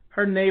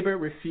 her neighbor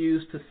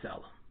refused to sell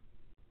him.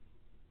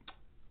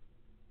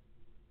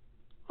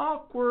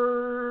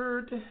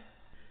 Awkward.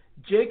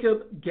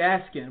 Jacob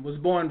Gaskin was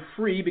born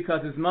free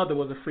because his mother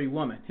was a free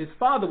woman. His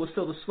father was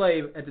still a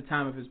slave at the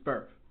time of his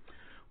birth.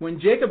 When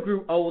Jacob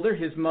grew older,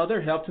 his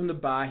mother helped him to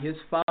buy his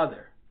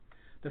father.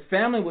 The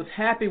family was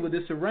happy with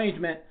this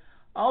arrangement,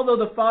 although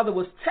the father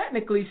was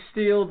technically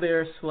still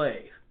their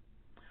slave.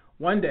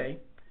 One day,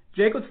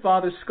 Jacob's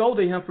father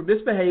scolded him for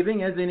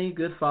misbehaving, as any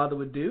good father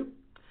would do.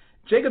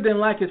 Jacob didn't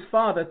like his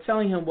father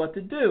telling him what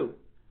to do,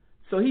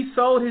 so he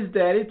sold his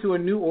daddy to a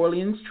New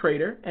Orleans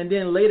trader and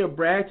then later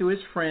bragged to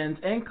his friends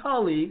and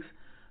colleagues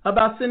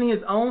about sending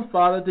his own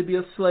father to be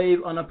a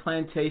slave on a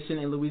plantation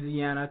in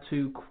Louisiana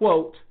to,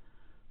 quote,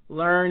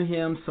 learn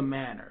him some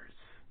manners.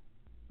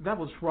 That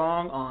was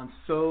wrong on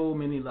so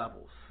many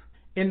levels.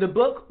 In the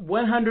book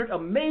 100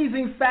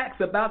 Amazing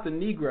Facts About the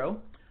Negro,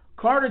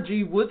 Carter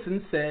G.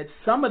 Woodson said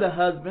some of the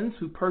husbands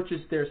who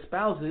purchased their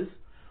spouses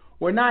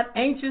were not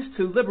anxious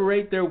to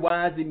liberate their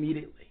wives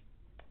immediately.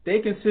 They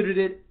considered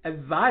it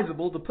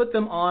advisable to put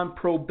them on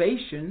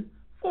probation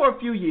for a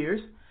few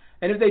years,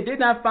 and if they did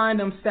not find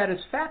them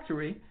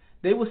satisfactory,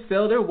 they would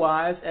sell their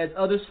wives as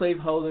other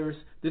slaveholders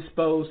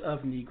disposed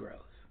of Negroes.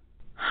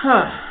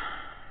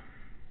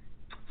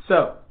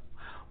 So,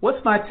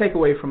 what's my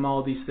takeaway from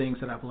all these things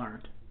that I've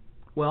learned?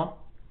 Well,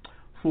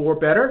 for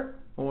better,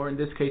 or in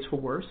this case for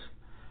worse,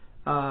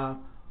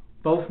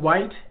 both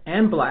white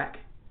and black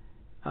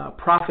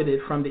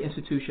profited from the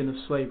institution of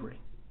slavery.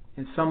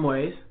 In some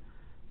ways,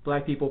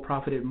 black people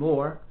profited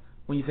more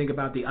when you think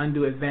about the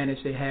undue advantage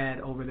they had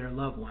over their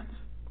loved ones.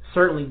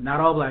 Certainly not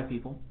all black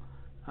people,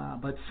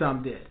 but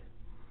some did.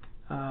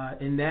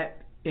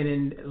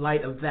 In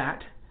light of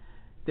that,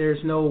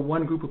 there's no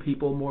one group of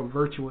people more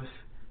virtuous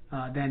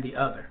than the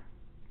other.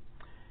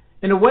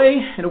 In a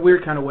way, in a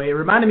weird kind of way, it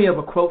reminded me of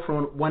a quote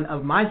from one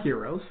of my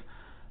heroes,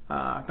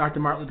 Dr.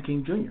 Martin Luther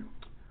King Jr.,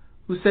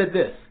 who said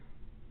this: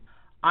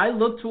 "I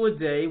look to a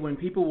day when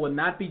people will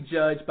not be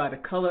judged by the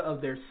color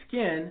of their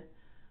skin,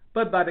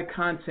 but by the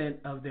content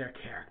of their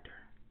character."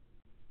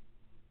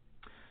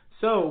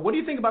 So, what do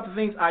you think about the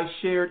things I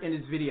shared in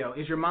this video?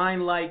 Is your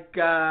mind like,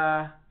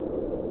 or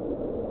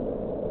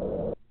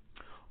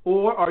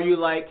are you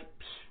like,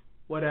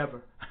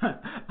 whatever?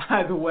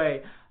 Either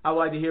way, I would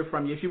like to hear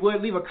from you. If you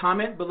would, leave a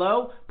comment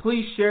below.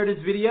 Please share this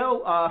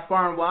video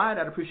far and wide.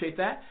 I'd appreciate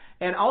that.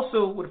 And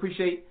also would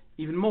appreciate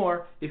even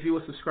more if you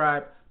would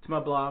subscribe to my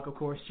blog, of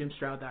course,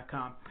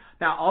 jimstroud.com.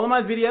 Now, all of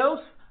my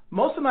videos,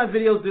 most of my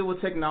videos deal with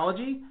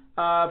technology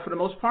for the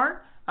most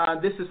part.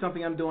 This is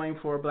something I'm doing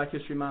for Black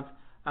History Month.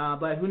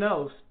 But who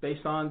knows?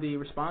 Based on the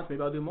response,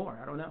 maybe I'll do more.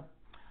 I don't know.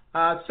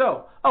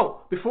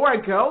 Before I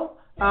go,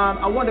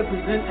 I want to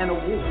present an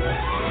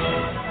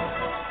award.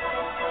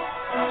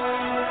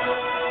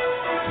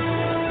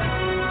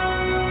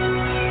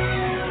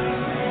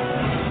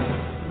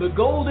 The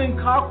Golden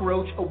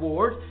Cockroach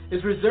Award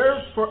is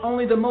reserved for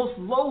only the most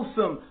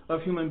loathsome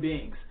of human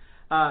beings.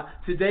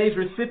 Today's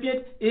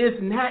recipient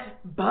is Nat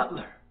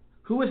Butler.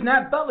 Who is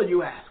Nat Butler,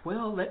 you ask?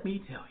 Well, let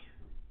me tell you.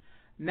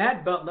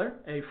 Nat Butler,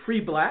 a free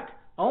black,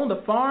 owned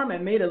a farm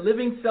and made a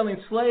living selling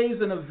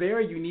slaves in a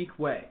very unique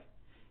way.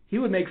 He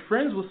would make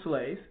friends with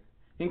slaves,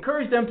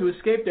 encourage them to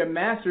escape their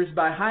masters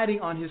by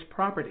hiding on his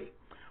property.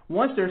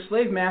 Once their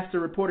slave master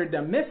reported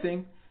them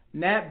missing,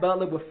 Nat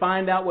Butler would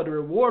find out what the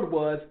reward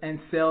was and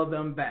sell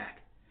them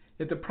back.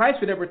 If the price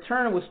for their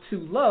return was too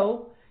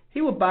low,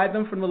 he would buy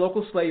them from the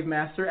local slave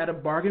master at a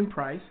bargain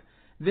price,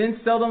 then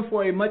sell them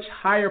for a much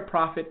higher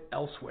profit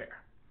elsewhere.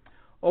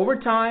 Over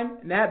time,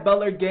 Nat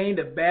Butler gained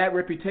a bad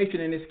reputation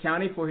in his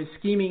county for his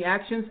scheming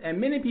actions, and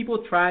many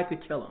people tried to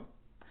kill him.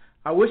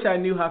 I wish I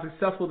knew how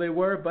successful they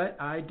were, but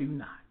I do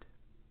not.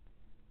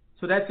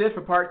 So that's it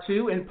for part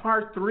 2. In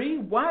part 3,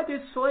 why did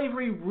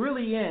slavery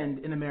really end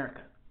in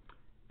America?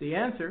 The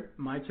answer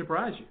might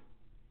surprise you.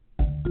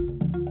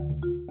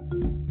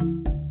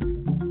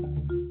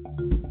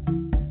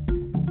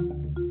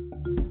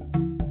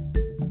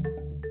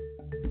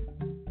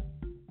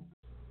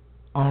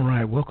 All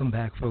right, welcome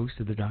back, folks,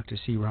 to the Dr.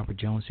 C. Robert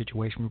Jones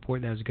Situation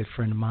Report. That was a good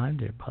friend of mine,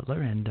 there,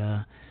 Butler, and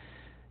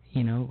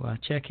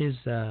check his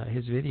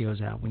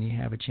videos out when you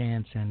have a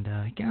chance. And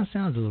he kind of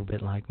sounds a little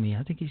bit like me.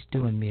 I think he's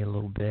doing me a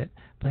little bit,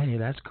 but hey,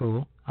 that's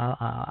cool.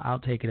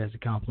 I'll take it as a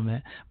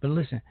compliment. But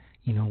listen,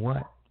 you know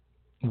what?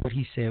 What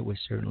he said was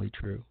certainly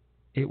true.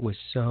 It was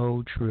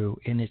so true,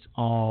 and it's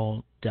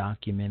all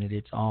documented.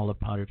 It's all a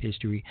part of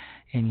history.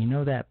 And you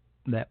know that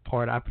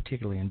part, I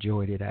particularly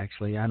enjoyed it,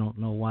 actually. I don't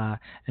know why,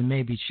 and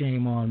maybe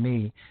shame on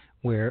me,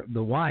 where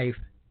the wife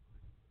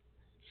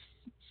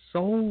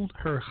sold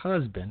her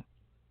husband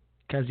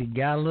because he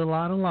got a little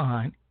out of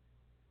line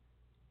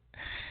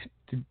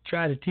to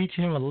try to teach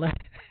him a lesson.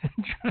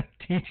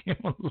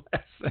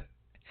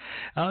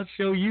 I'll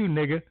show you,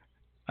 nigga.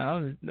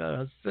 I'll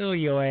sell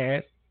your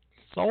ass.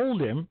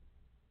 Sold him,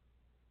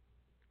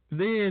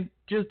 then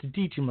just to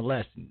teach him a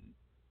lesson,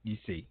 you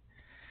see.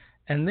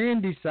 And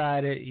then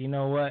decided, you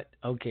know what?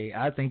 Okay,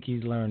 I think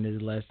he's learned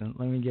his lesson.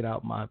 Let me get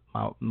out my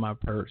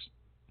purse.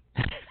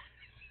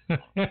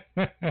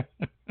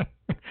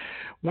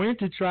 Went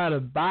to try to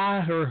buy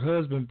her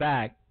husband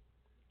back,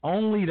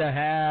 only to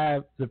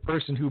have the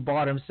person who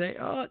bought him say,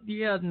 "Oh,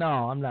 yeah,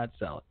 no, I'm not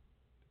selling."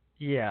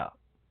 Yeah.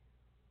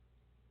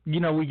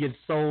 You know, we get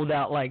sold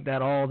out like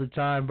that all the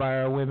time by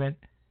our women.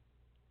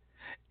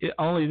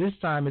 Only this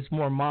time it's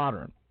more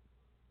modern.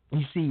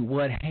 You see,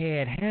 what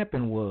had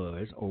happened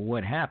was, or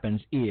what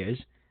happens is,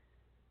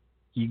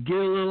 you get a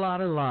little out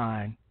of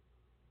line,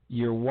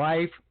 your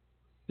wife,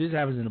 this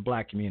happens in the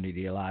black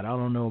community a lot. I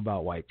don't know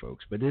about white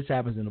folks, but this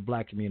happens in the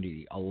black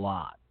community a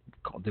lot,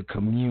 called the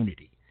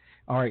community.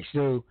 All right,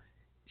 so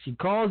she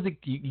calls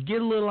you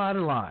get a little out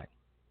of line,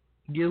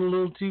 get a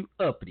little too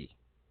uppity.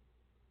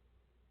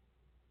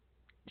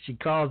 She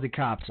calls the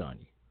cops on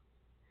you.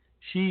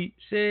 She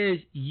says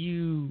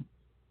you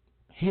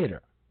hit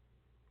her,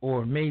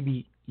 or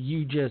maybe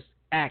you just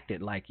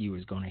acted like you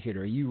was going to hit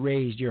her. You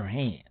raised your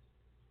hand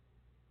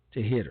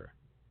to hit her,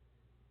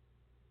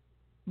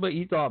 but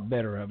you thought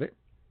better of it.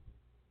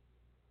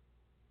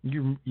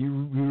 You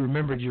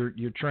remembered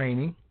your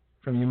training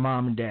from your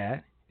mom and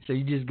dad, so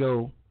you just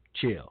go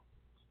chill.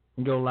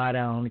 You go lie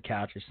down on the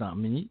couch or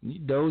something, and you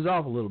doze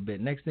off a little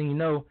bit. Next thing you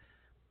know,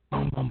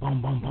 boom, boom,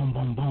 boom, boom, boom,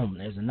 boom, boom.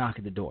 There's a knock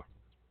at the door.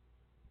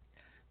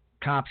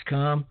 Cops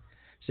come,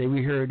 say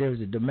we heard there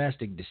was a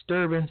domestic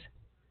disturbance.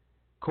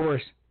 Of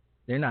course,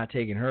 they're not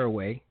taking her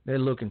away. They're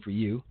looking for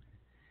you.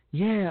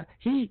 Yeah,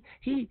 he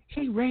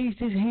raised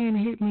his hand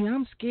and hit me.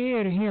 I'm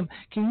scared of him.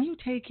 Can you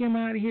take him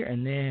out of here?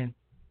 And then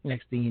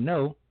next thing you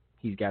know,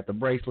 he's got the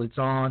bracelets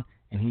on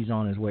and he's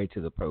on his way to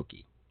the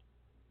pokey.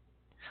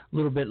 A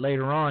little bit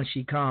later on,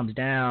 she calms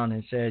down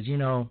and says, you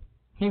know,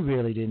 he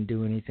really didn't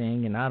do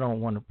anything and I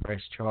don't want to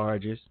press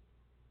charges.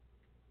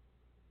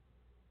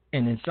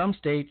 And in some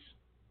states,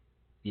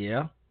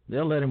 yeah,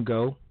 they'll let him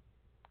go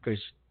because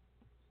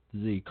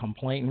the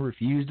complainant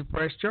refused to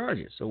press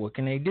charges. So what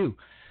can they do?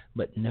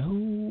 But no.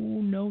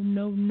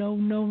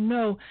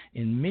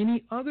 In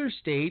many other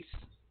states,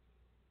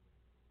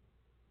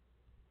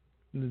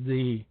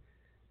 the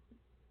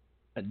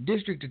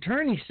district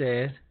attorney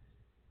says,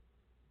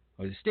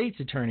 or the state's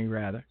attorney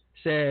rather,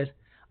 says,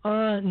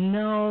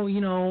 no,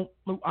 you know,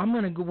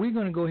 we're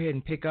gonna go ahead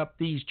and pick up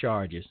these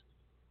charges.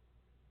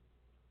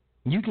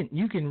 You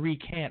can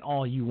recant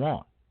all you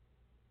want,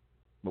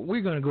 but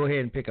we're gonna go ahead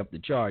and pick up the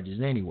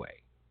charges anyway.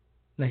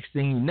 Next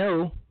thing you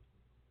know,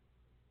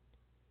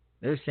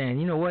 they're saying,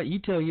 you know what, you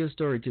tell your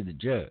story to the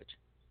judge.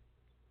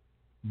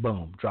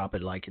 Boom, drop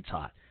it like it's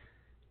hot.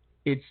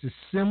 It's a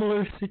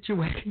similar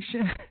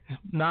situation,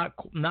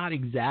 not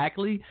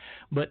exactly,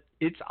 but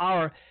it's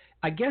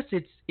I guess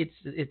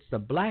it's the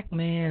black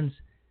man's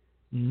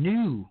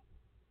new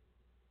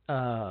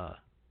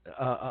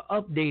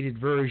updated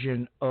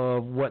version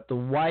of what the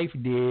wife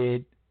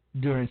did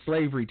during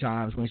slavery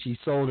times when she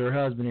sold her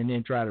husband and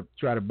then try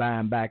to buy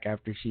him back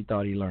after she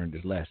thought he learned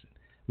his lesson.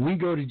 We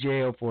go to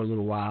jail for a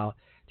little while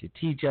to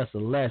teach us a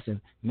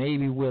lesson.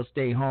 Maybe we'll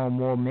stay home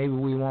more. Maybe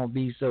we won't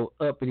be so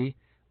uppity.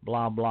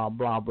 Blah, blah,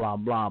 blah, blah,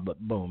 blah.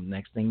 But boom,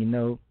 next thing you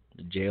know,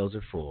 the jails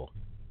are full.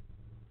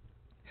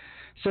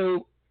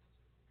 So,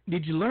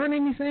 did you learn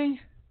anything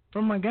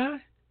from my guy?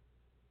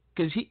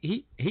 Because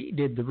he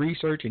did the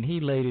research and he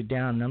laid it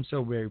down, and I'm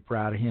so very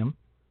proud of him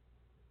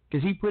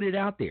because he put it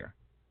out there.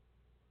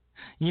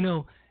 You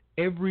know,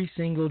 every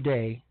single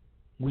day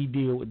we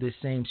deal with this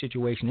same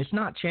situation. It's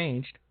not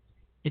changed.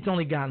 It's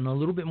only gotten a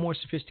little bit more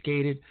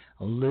sophisticated,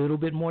 a little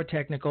bit more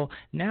technical.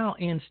 Now,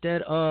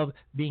 instead of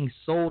being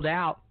sold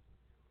out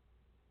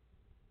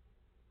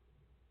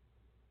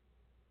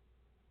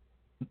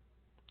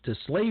to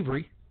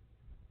slavery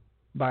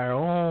by our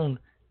own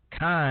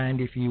kind,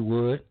 if you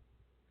would,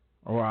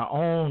 or our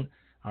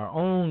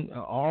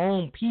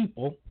own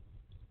people,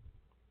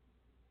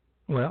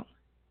 well,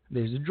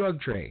 there's a drug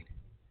trade.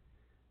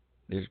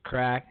 There's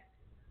crack,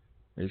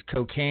 there's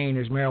cocaine,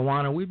 there's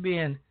marijuana. We're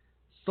being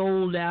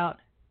sold out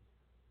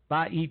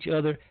by each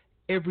other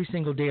every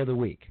single day of the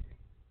week.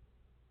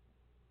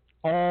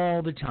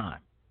 All the time.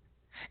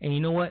 And you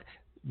know what?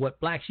 What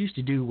blacks used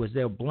to do was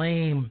they'll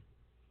blame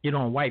it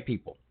on white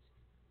people.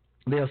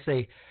 They'll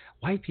say,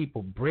 white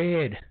people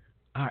bred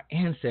our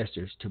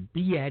ancestors to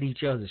be at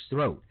each other's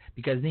throat,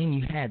 because then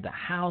you had the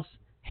house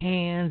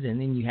hands and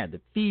then you had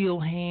the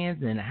field hands,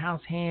 and then the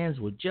house hands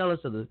were jealous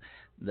of the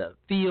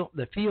field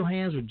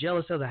hands were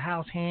jealous of the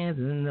house hands,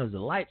 and then there was the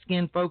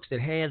light-skinned folks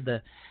that had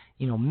the,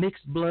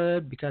 mixed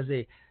blood because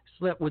they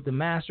slept with the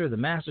master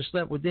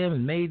slept with them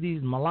and made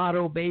these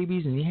mulatto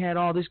babies, and you had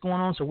all this going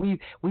on. So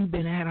we've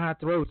been at our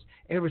throats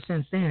ever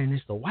since then, and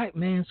it's the white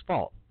man's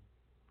fault.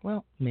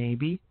 Well,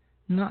 maybe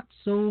not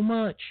so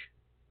much,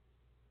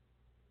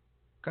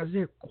 because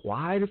there are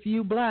quite a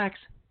few blacks,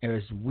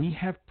 as we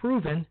have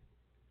proven,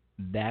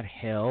 that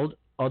held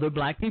other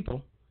black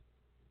people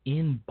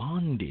in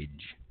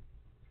bondage.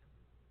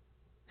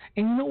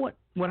 And you know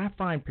what I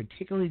find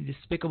particularly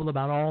despicable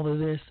about all of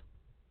this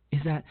is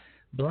that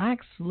black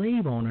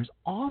slave owners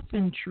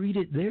often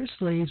treated their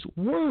slaves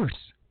worse,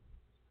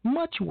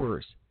 much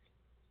worse,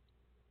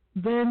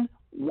 than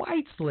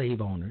white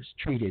slave owners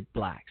treated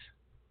blacks.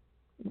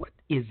 What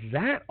is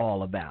that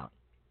all about?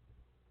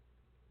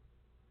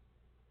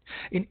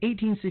 In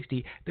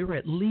 1860, there were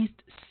at least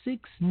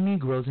 6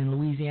 Negroes in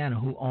Louisiana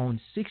who owned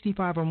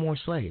 65 or more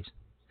slaves.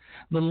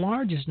 The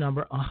largest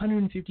number,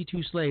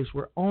 152 slaves,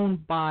 were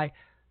owned by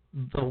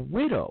the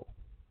widow,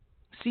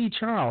 C.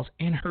 Charles,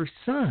 and her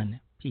son,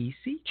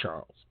 P.C.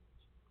 Charles,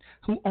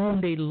 who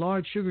owned a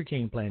large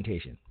sugarcane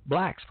plantation.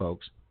 Blacks,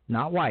 folks,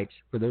 not whites,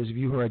 for those of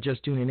you who are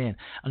just tuning in.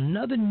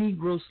 Another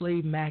Negro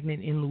slave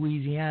magnate in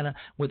Louisiana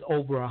with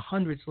over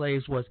 100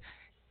 slaves was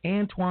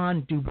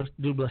Antoine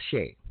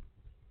Dublachet,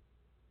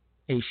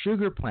 a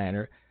sugar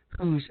planter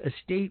whose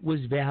estate was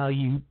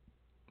valued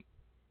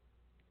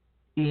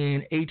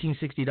in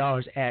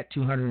 $1860 at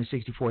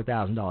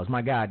 $264,000.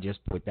 My God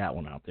just put that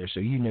one out there, so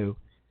you knew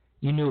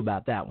You knew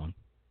about that one.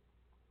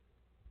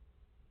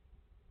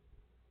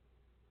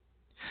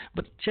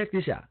 But check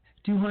this out.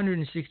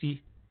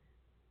 $1860,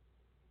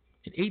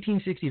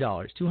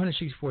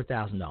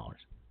 $264,000.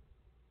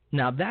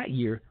 Now that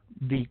year,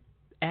 the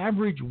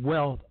average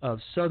wealth of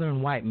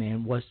Southern white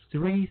men was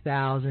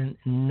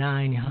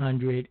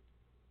 $3,978.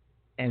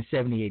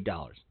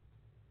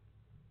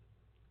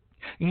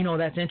 You know,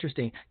 that's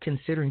interesting.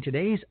 Considering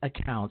today's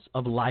accounts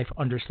of life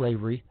under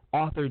slavery,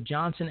 author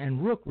Johnson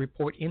and Rook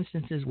report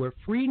instances where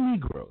free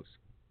Negroes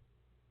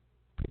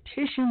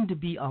petitioned to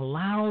be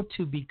allowed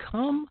to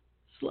become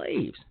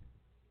slaves.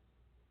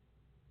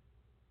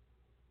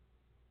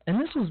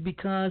 And this was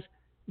because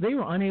they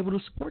were unable to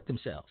support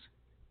themselves.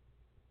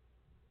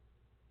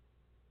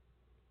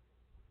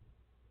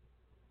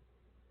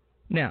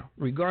 Now,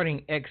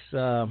 regarding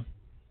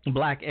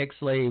black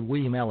ex-slave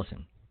William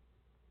Ellison,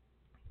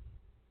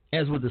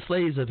 as with the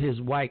slaves of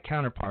his white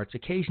counterparts,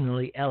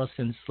 occasionally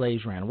Ellison's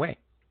slaves ran away.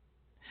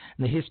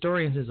 The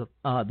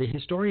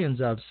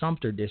historians of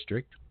Sumter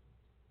District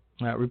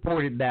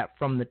reported that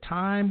from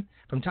time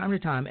to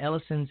time,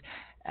 Ellison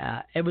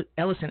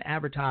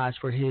advertised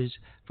for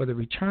the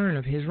return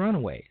of his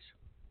runaways.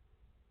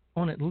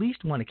 On at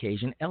least one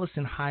occasion,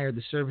 Ellison hired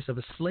the service of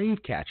a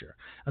slave catcher.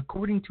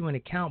 According to an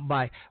account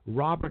by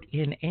Robert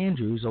N.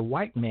 Andrews, a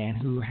white man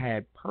who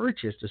had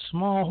purchased a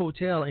small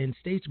hotel in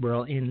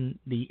Statesboro in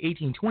the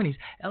 1820s,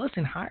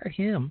 Ellison hired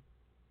him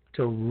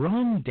to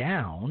run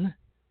down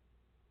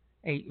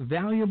a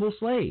valuable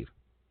slave.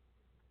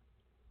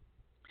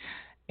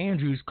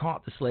 Andrews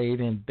caught the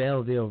slave in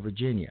Belleville,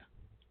 Virginia.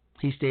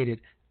 He stated,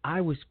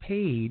 "I was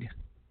paid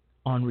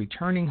on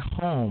returning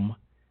home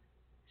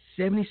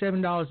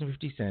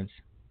 $77.50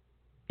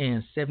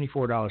 and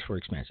 $74 for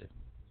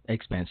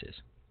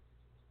expenses.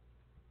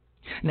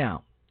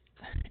 Now,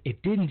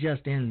 it didn't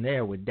just end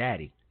there with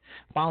Daddy.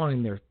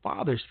 Following their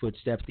father's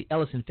footsteps, the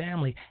Ellison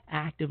family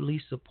actively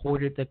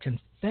supported the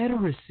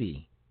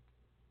Confederacy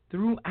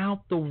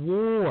throughout the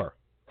war.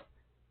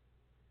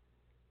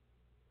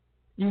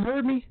 You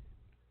heard me?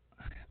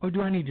 Or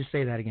do I need to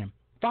say that again?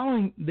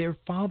 Following their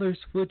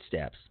father's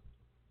footsteps,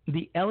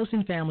 the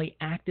Ellison family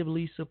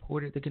actively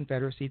supported the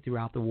Confederacy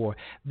throughout the war.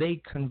 They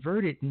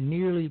converted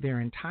nearly their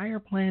entire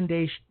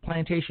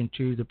plantation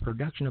to the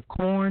production of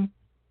corn,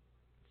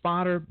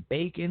 fodder,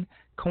 bacon,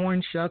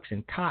 corn shucks,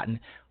 and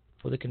cotton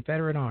for the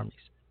Confederate armies.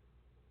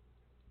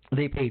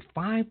 They paid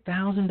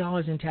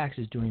 $5,000 in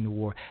taxes during the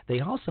war.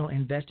 They also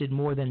invested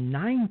more than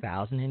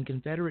 $9,000 in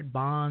Confederate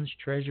bonds,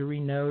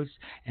 treasury notes,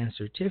 and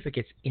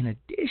certificates in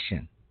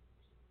addition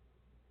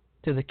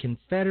to the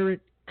Confederate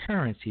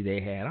currency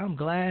they had. I'm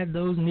glad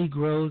those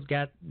Negroes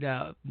got.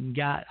 I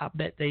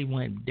bet they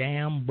went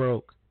damn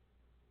broke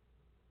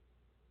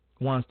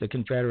once the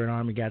Confederate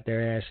Army got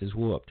their asses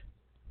whooped,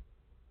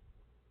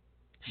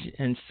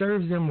 and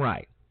serves them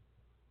right.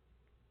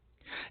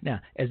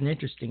 Now, as an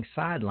interesting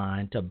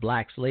sideline to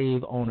black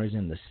slave owners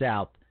in the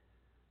South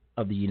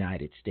of the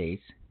United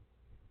States,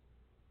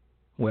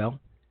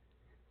 well,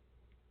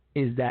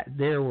 is that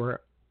there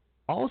were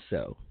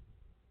also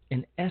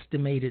an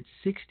estimated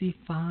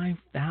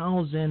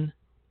 65,000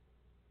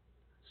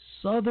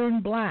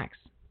 Southern blacks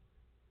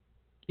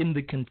in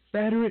the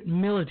Confederate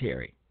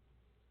military,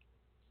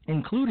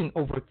 including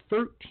over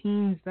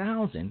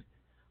 13,000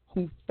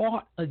 who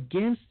fought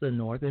against the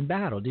North in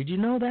battle. Did you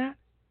know that?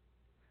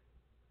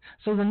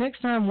 So the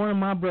next time one of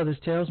my brothers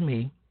tells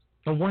me,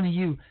 or one of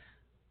you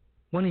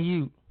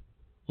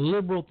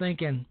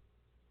liberal-thinking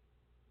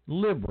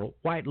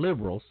white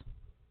liberals,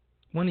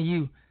 one of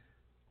you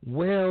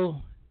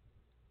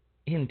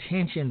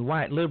well-intentioned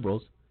white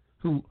liberals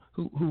who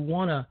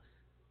wanna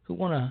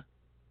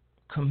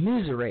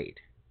commiserate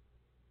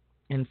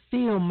and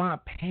feel my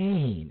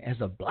pain as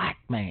a black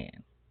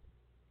man.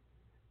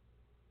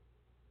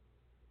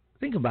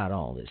 Think about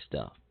all this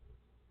stuff,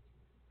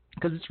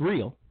 because it's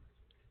real,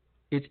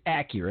 it's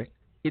accurate,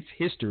 it's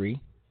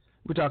history.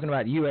 We're talking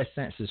about U.S.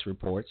 Census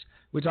reports.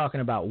 We're talking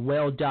about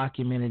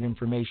well-documented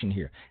information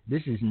here.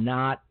 This is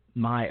not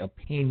my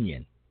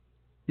opinion.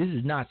 This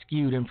is not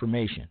skewed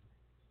information.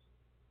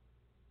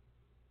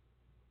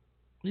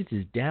 This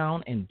is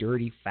down and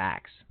dirty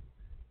facts.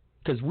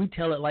 Because we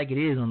tell it like it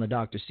is on the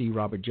Dr. C.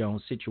 Robert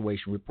Jones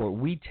Situation Report.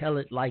 We tell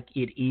it like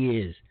it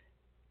is.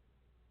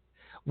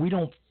 We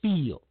don't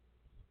feel.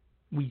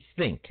 We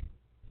think.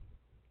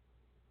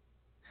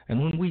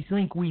 And when we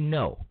think, we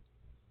know.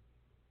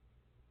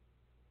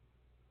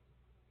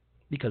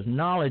 Because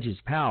knowledge is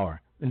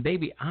power. And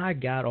baby, I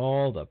got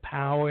all the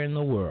power in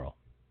the world.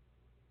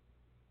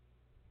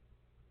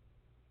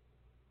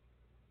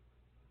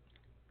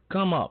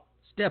 Come up,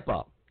 step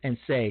up, and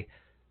say,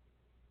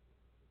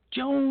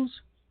 Jones,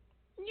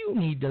 you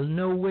need to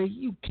know where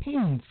you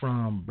came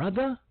from,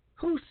 brother.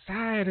 Whose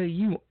side are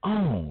you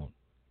on?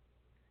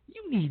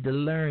 You need to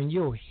learn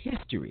your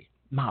history,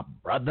 my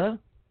brother.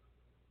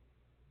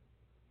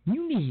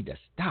 You need to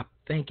stop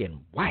thinking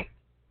white.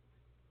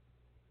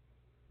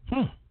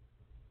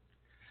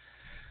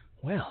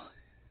 Well,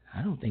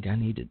 I don't think I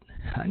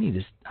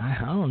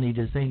don't need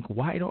to think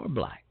white or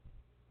black.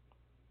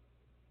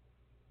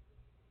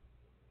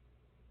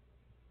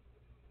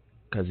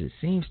 Because it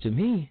seems to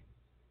me,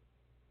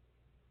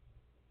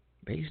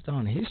 based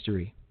on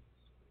history,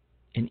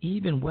 and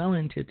even well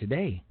into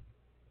today,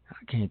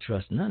 I can't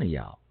trust none of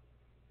y'all.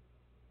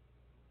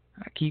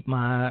 I keep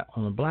my eye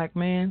on a black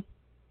man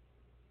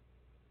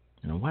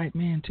and a white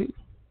man too.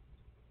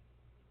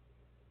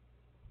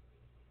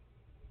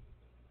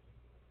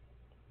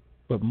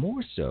 But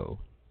more so,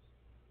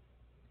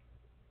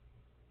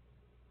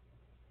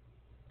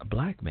 a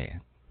black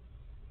man.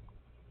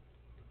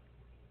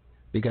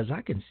 Because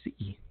I can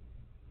see,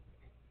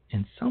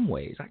 in some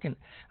ways, I can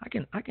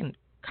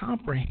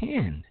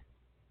comprehend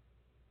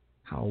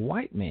how a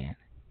white man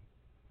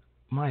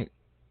might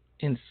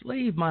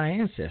enslave my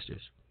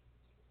ancestors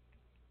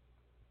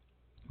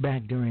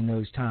back during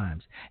those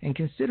times and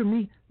consider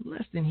me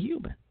less than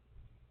human.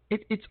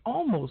 It's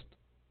almost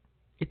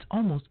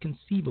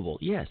conceivable,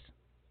 yes.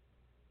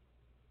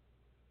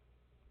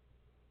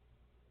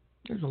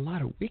 There's a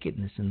lot of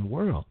wickedness in the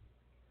world,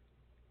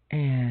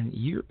 and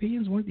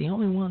Europeans weren't the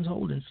only ones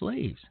holding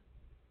slaves.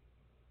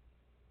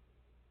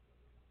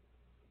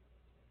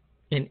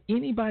 And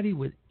anybody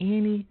with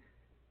any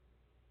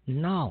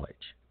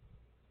knowledge,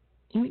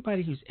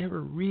 anybody who's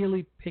ever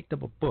really picked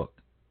up a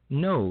book,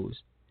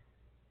 knows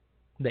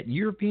that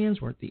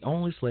Europeans weren't the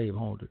only slave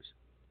holders.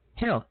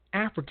 Hell,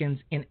 Africans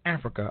in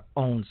Africa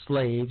owned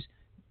slaves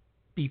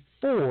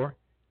before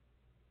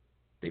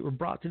they were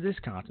brought to this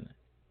continent.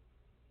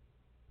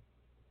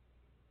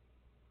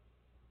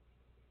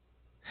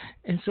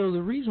 And so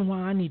the reason why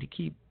I need to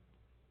keep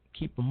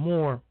a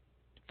more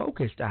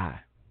focused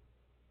eye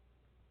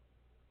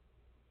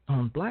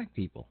on black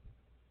people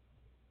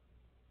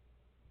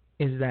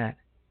is that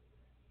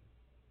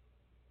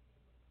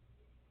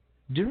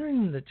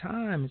during the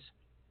times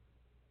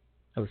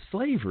of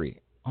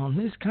slavery on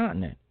this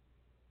continent,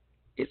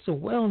 it's a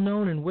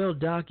well-known and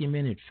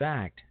well-documented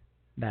fact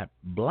that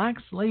black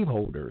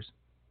slaveholders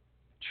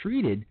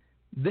treated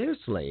their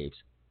slaves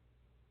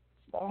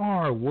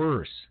far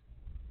worse,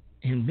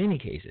 in many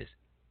cases,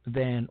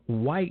 than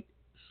white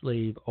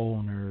slave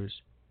owners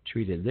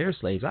treated their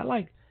slaves. I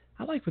like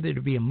for there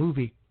to be a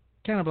movie,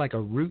 kind of like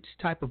a Roots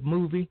type of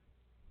movie,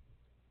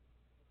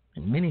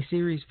 in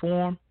miniseries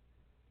form.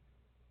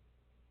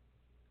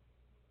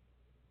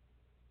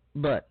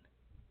 But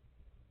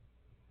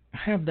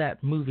have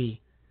that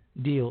movie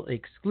deal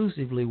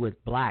exclusively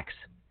with blacks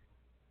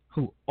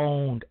who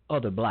owned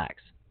other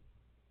blacks.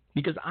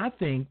 Because I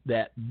think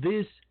that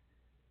this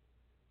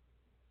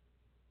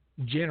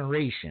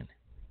generation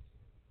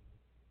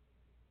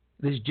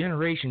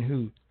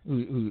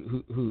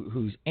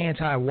who's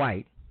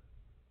anti-white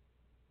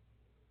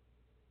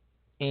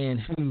and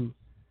who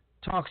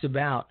talks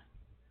about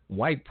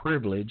white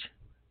privilege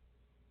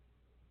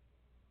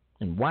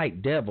and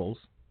white devils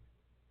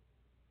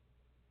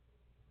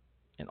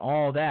and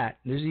all that.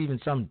 There's even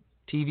some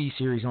TV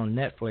series on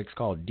Netflix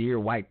called Dear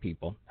White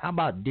People. How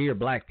about Dear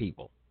Black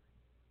People?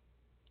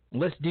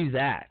 Let's do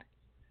that.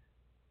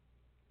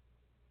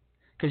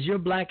 Because your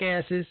black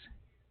asses,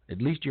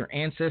 at least your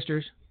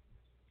ancestors,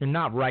 they're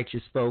not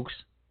righteous folks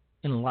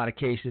in a lot of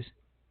cases.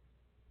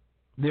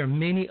 There are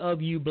many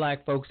of you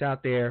black folks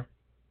out there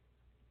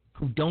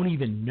who don't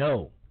even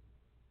know,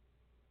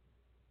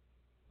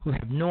 who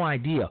have no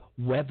idea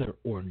whether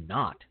or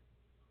not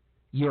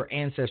your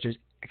ancestors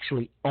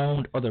actually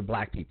owned other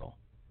black people.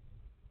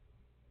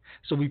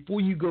 So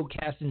before you go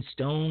casting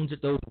stones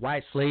at those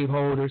white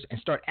slaveholders and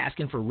start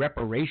asking for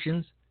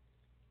reparations,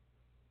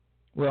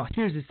 well,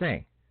 here's the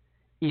thing.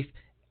 If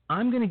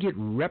I'm going to get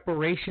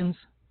reparations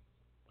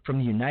from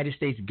the United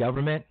States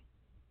government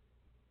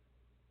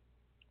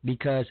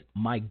because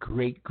my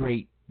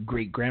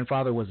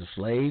great-great-great-grandfather was a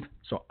slave,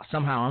 so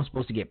somehow I'm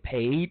supposed to get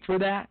paid for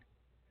that,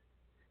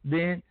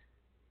 then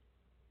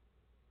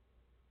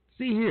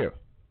see here,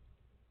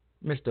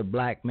 Mr.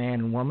 Black man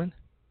and woman,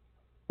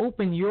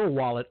 open your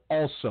wallet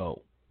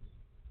also.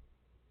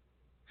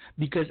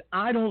 Because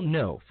I don't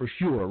know for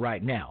sure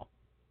right now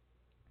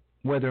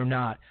whether or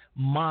not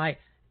my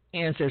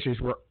ancestors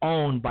were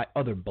owned by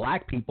other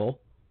black people.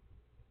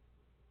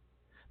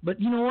 But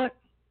you know what?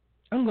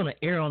 I'm going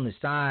to err on the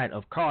side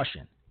of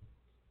caution.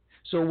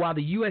 So while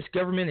the U.S.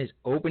 government is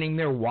opening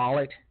their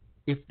wallet,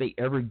 if they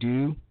ever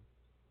do,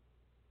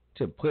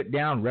 to put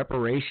down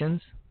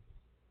reparations,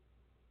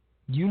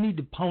 you need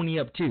to pony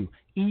up too.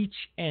 Each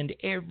and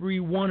every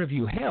one of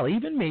you. Hell,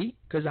 even me,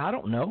 because I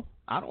don't know.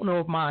 I don't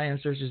know if my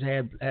ancestors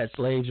had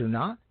slaves or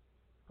not,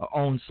 or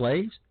owned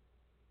slaves.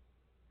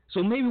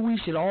 So maybe we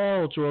should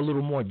all throw a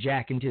little more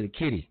Jack into the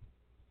kitty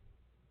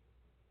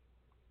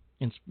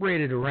and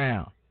spread it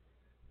around.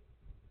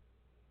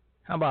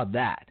 How about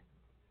that?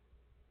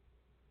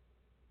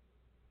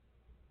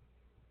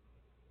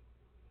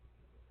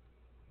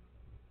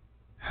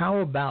 How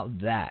about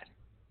that?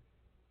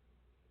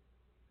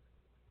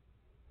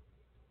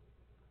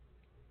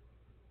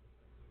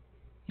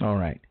 All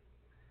right.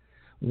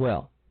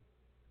 Well,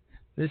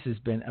 this has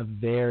been a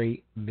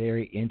very,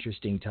 very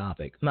interesting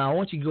topic. Now, I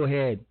want you to go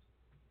ahead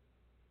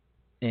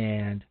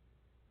and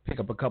pick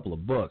up a couple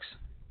of books,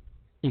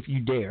 if you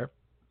dare.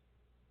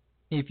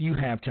 If you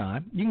have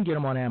time, you can get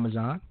them on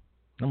Amazon.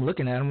 I'm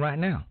looking at them right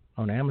now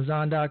on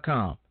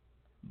Amazon.com.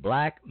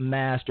 Black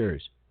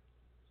Masters.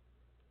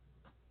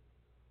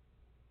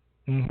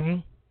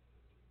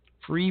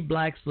 Free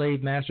black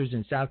slave masters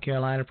in South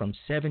Carolina from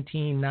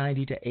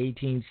 1790 to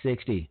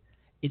 1860.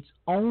 It's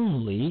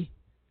only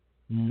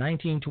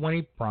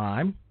 $19.20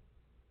 prime,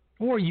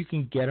 or you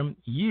can get them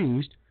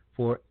used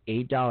for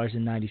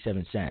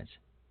 $8.97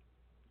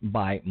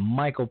 by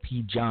Michael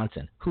P.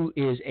 Johnson, who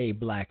is a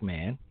black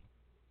man.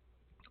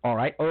 All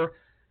right, or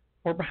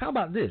how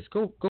about this?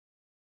 Go.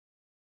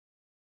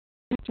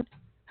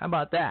 How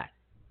about that?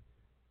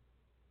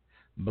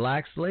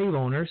 Black slave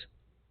owners,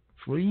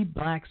 free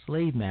black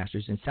slave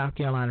masters in South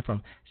Carolina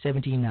from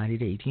 1790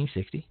 to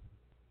 1860.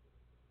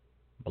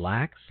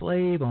 Black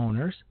slave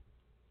owners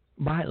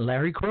by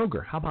Larry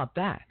Kroger. How about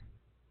that?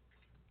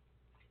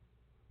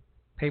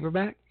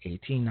 Paperback,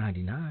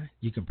 $18.99.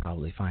 You can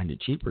probably find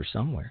it cheaper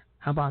somewhere.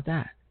 How about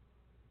that?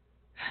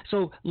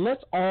 So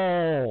let's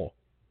all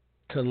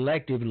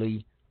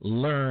collectively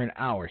learn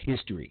our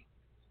history.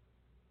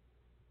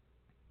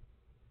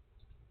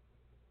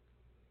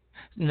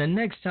 And the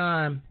next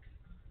time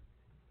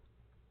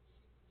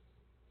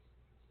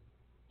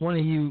one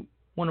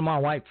of my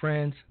white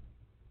friends,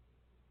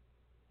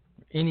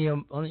 any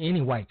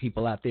white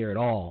people out there at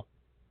all,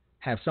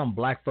 have some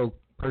black folk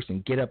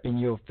person get up in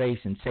your face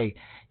and say,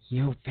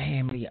 your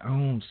family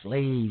owned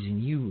slaves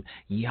and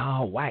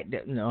y'all white.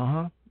 Let them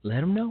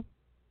know.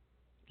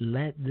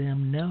 Let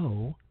them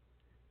know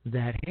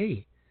that,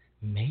 hey,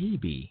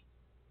 maybe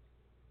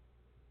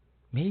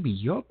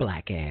your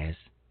black ass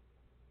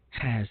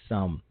has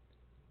some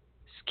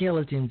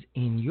skeletons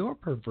in your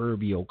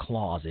proverbial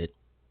closet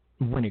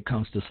when it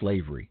comes to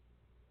slavery.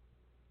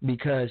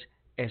 Because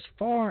as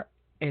far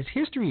as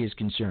history is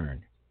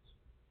concerned,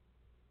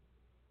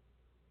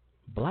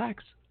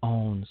 blacks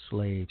owned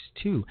slaves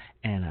too,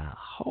 and a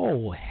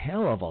whole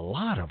hell of a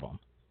lot of them.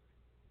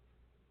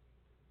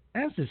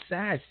 That's the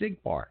sad,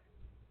 sick part.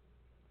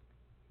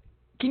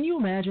 Can you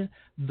imagine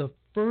the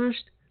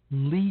first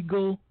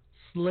legal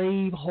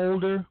slave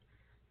holder?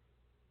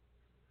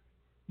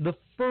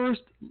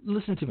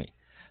 Listen to me,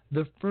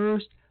 the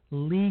first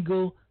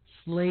legal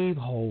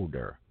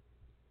slaveholder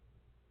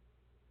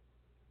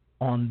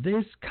on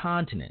this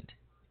continent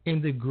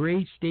in the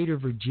great state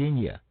of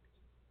Virginia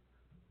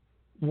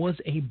was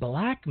a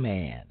black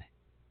man.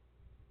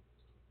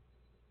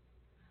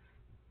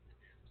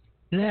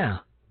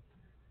 Now,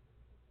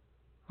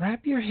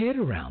 wrap your head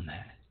around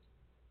that.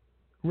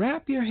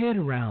 Wrap your head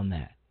around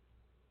that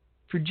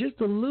for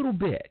just a little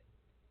bit.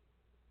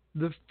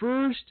 The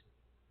first,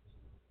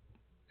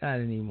 I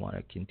didn't even want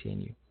to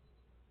continue.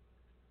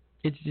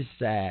 It's just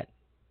sad.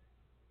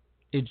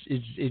 It's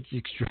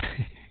extra.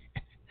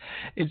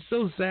 It's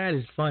so sad.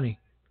 It's funny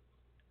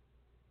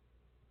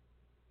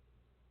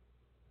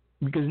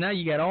because now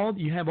you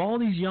have all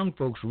these young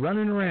folks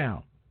running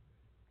around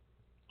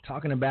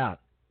talking about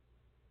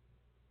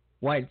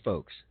white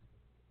folks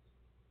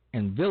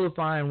and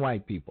vilifying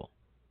white people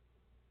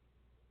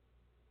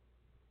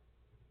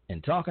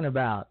and talking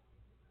about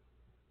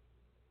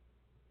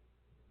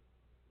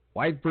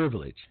white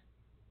privilege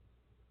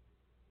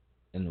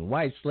and the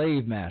white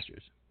slave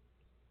masters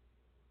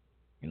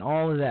and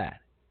all of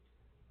that.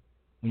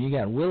 When you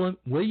got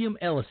William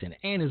Ellison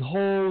and his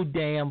whole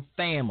damn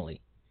family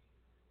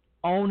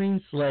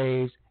owning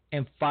slaves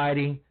and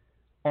fighting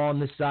on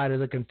the side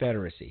of the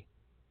Confederacy.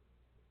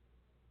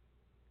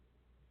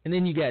 And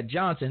then you got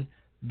Johnson,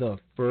 the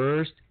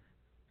first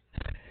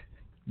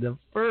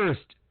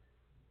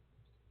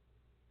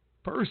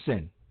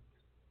person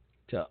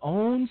to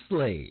own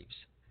slaves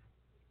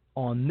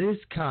on this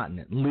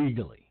continent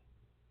legally,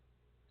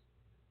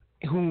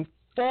 who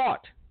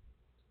fought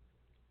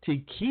to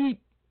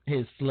keep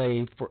his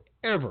slave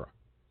forever.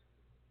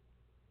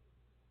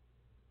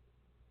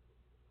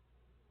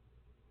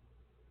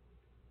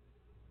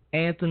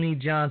 Anthony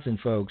Johnson,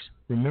 folks,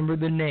 remember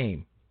the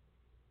name.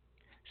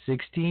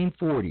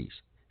 1640s,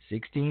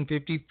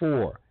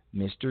 1654,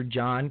 Mr.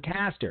 John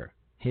Castor,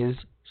 his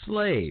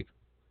slave,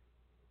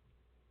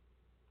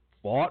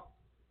 fought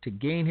to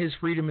gain his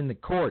freedom in the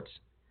courts.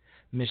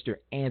 Mr.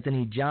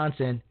 Anthony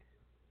Johnson,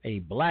 a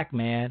black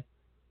man,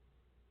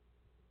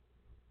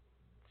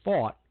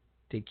 fought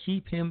to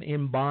keep him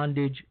in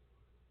bondage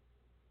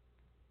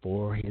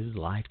for his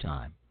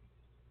lifetime.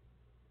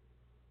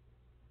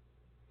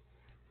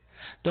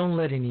 Don't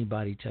let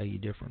anybody tell you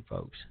different,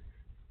 folks.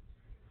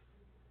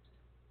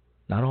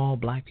 Not all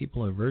black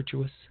people are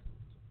virtuous,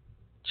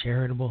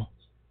 charitable,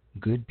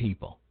 good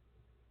people.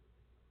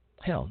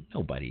 Hell,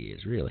 nobody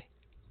is, really.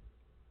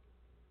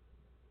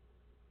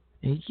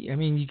 I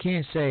mean, you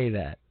can't say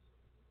that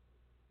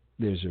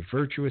there's a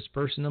virtuous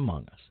person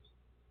among us.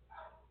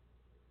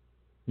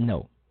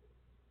 No.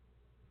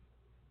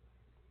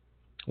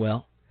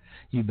 Well,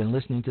 you've been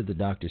listening to the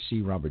Dr.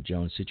 C. Robert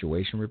Jones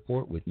Situation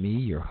Report with me,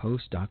 your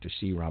host, Dr.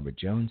 C. Robert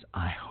Jones.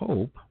 I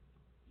hope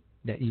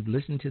that you've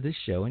listened to this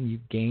show and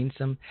you've gained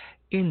some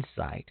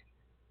insight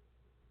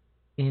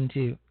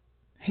into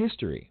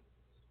history,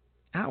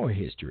 our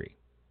history,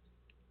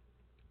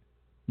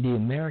 the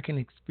American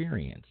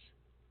experience,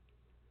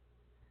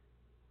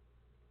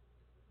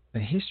 the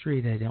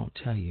history they don't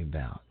tell you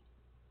about.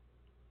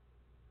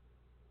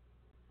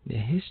 The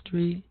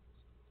history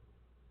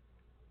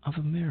of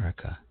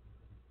America.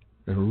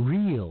 The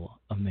real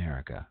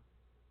America.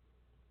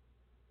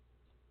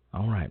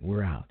 All right,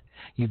 we're out.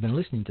 You've been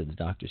listening to the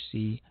Dr.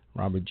 C.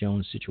 Robert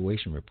Jones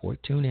Situation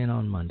Report. Tune in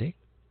on Monday,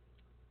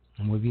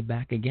 and we'll be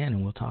back again,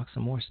 and we'll talk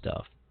some more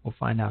stuff. We'll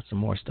find out some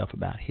more stuff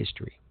about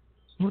history.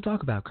 And we'll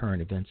talk about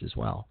current events as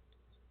well.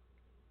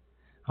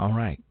 All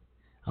right.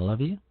 I love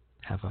you.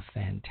 Have a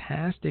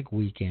fantastic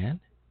weekend,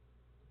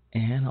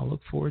 and I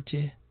look forward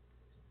to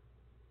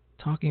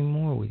talking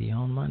more with you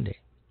on Monday.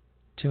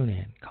 Tune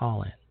in,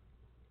 call in,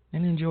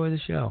 and enjoy the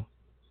show.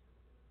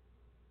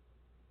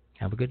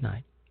 Have a good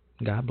night.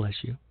 God bless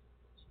you.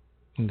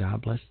 And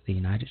God bless the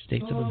United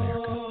States of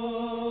America.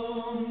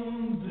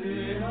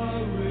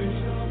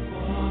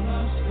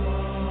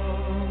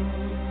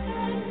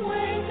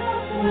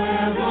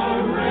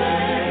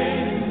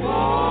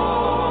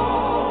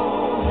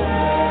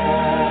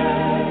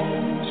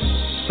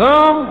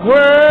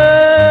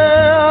 Somewhere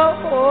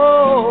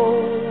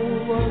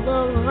over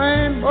the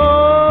rainbow,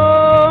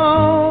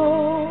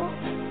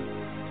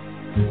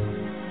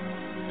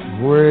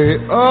 way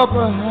up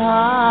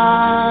high,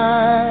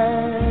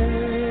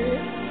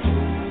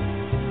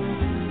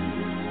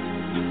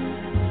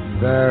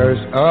 there's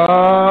a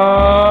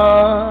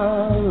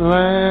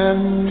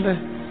land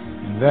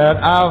that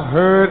I've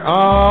heard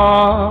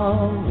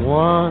of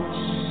once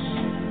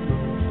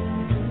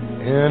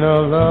in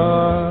a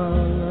lullaby.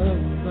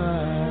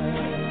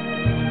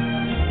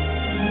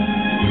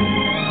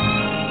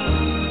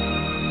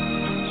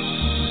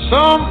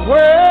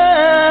 Somewhere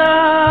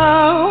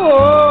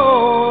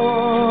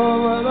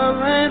over the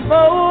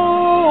rainbow,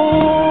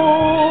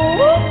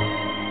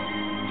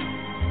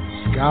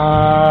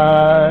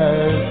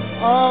 skies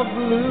are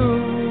blue,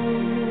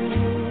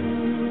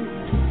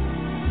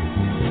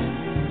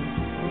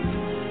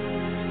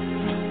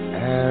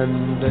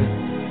 and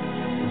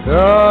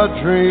the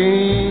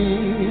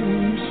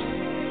dreams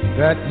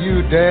that you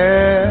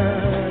dare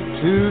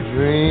to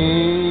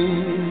dream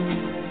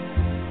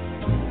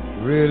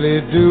really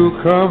do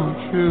come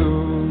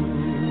true.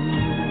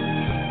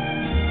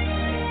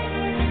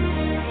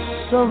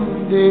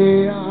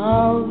 Someday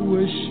I'll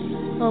wish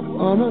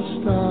upon a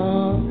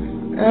star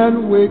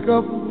and wake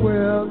up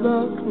where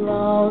the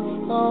clouds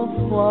are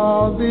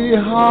far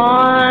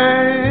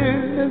behind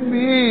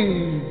me.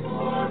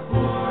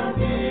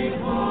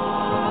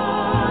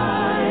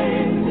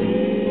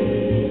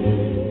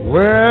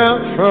 Where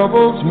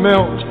troubles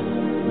melt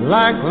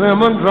like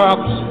lemon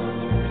drops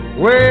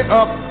way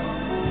up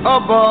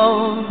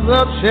above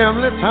the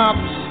chimney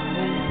tops.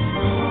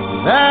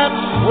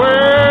 That's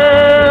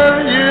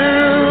where you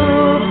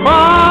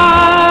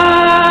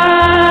find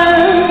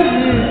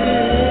me.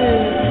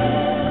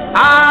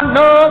 I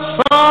know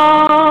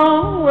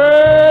somewhere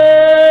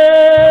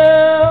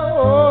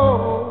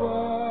over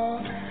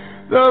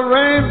the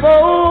rainbow,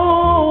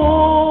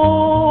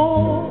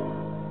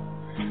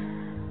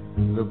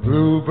 the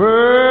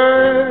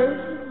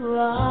bluebirds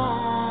fly.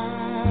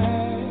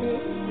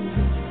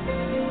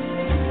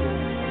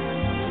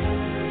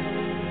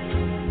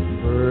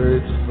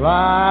 Birds fly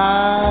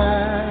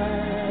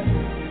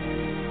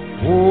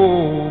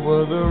over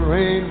the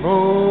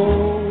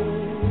rainbow,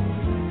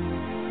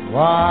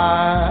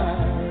 why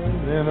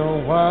then oh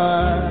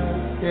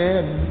why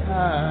can't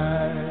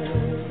I?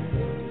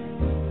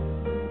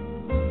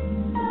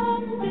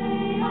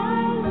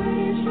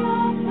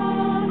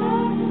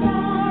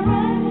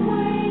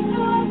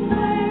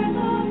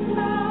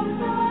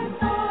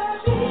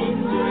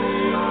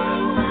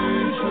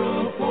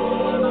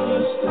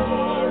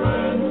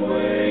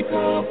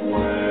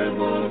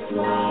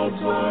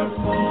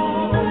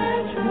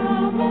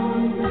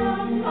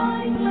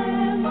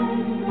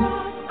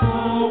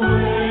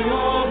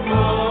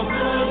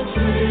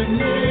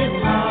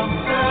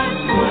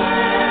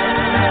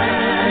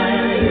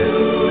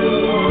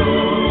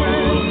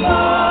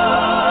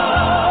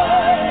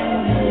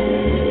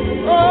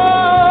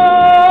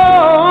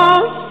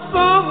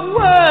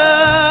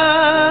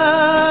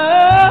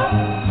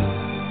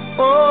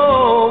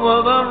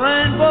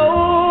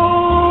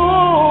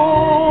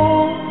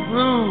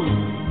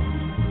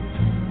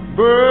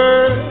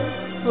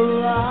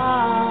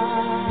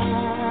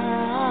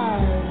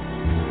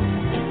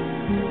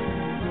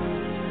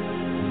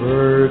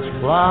 Birds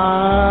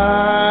fly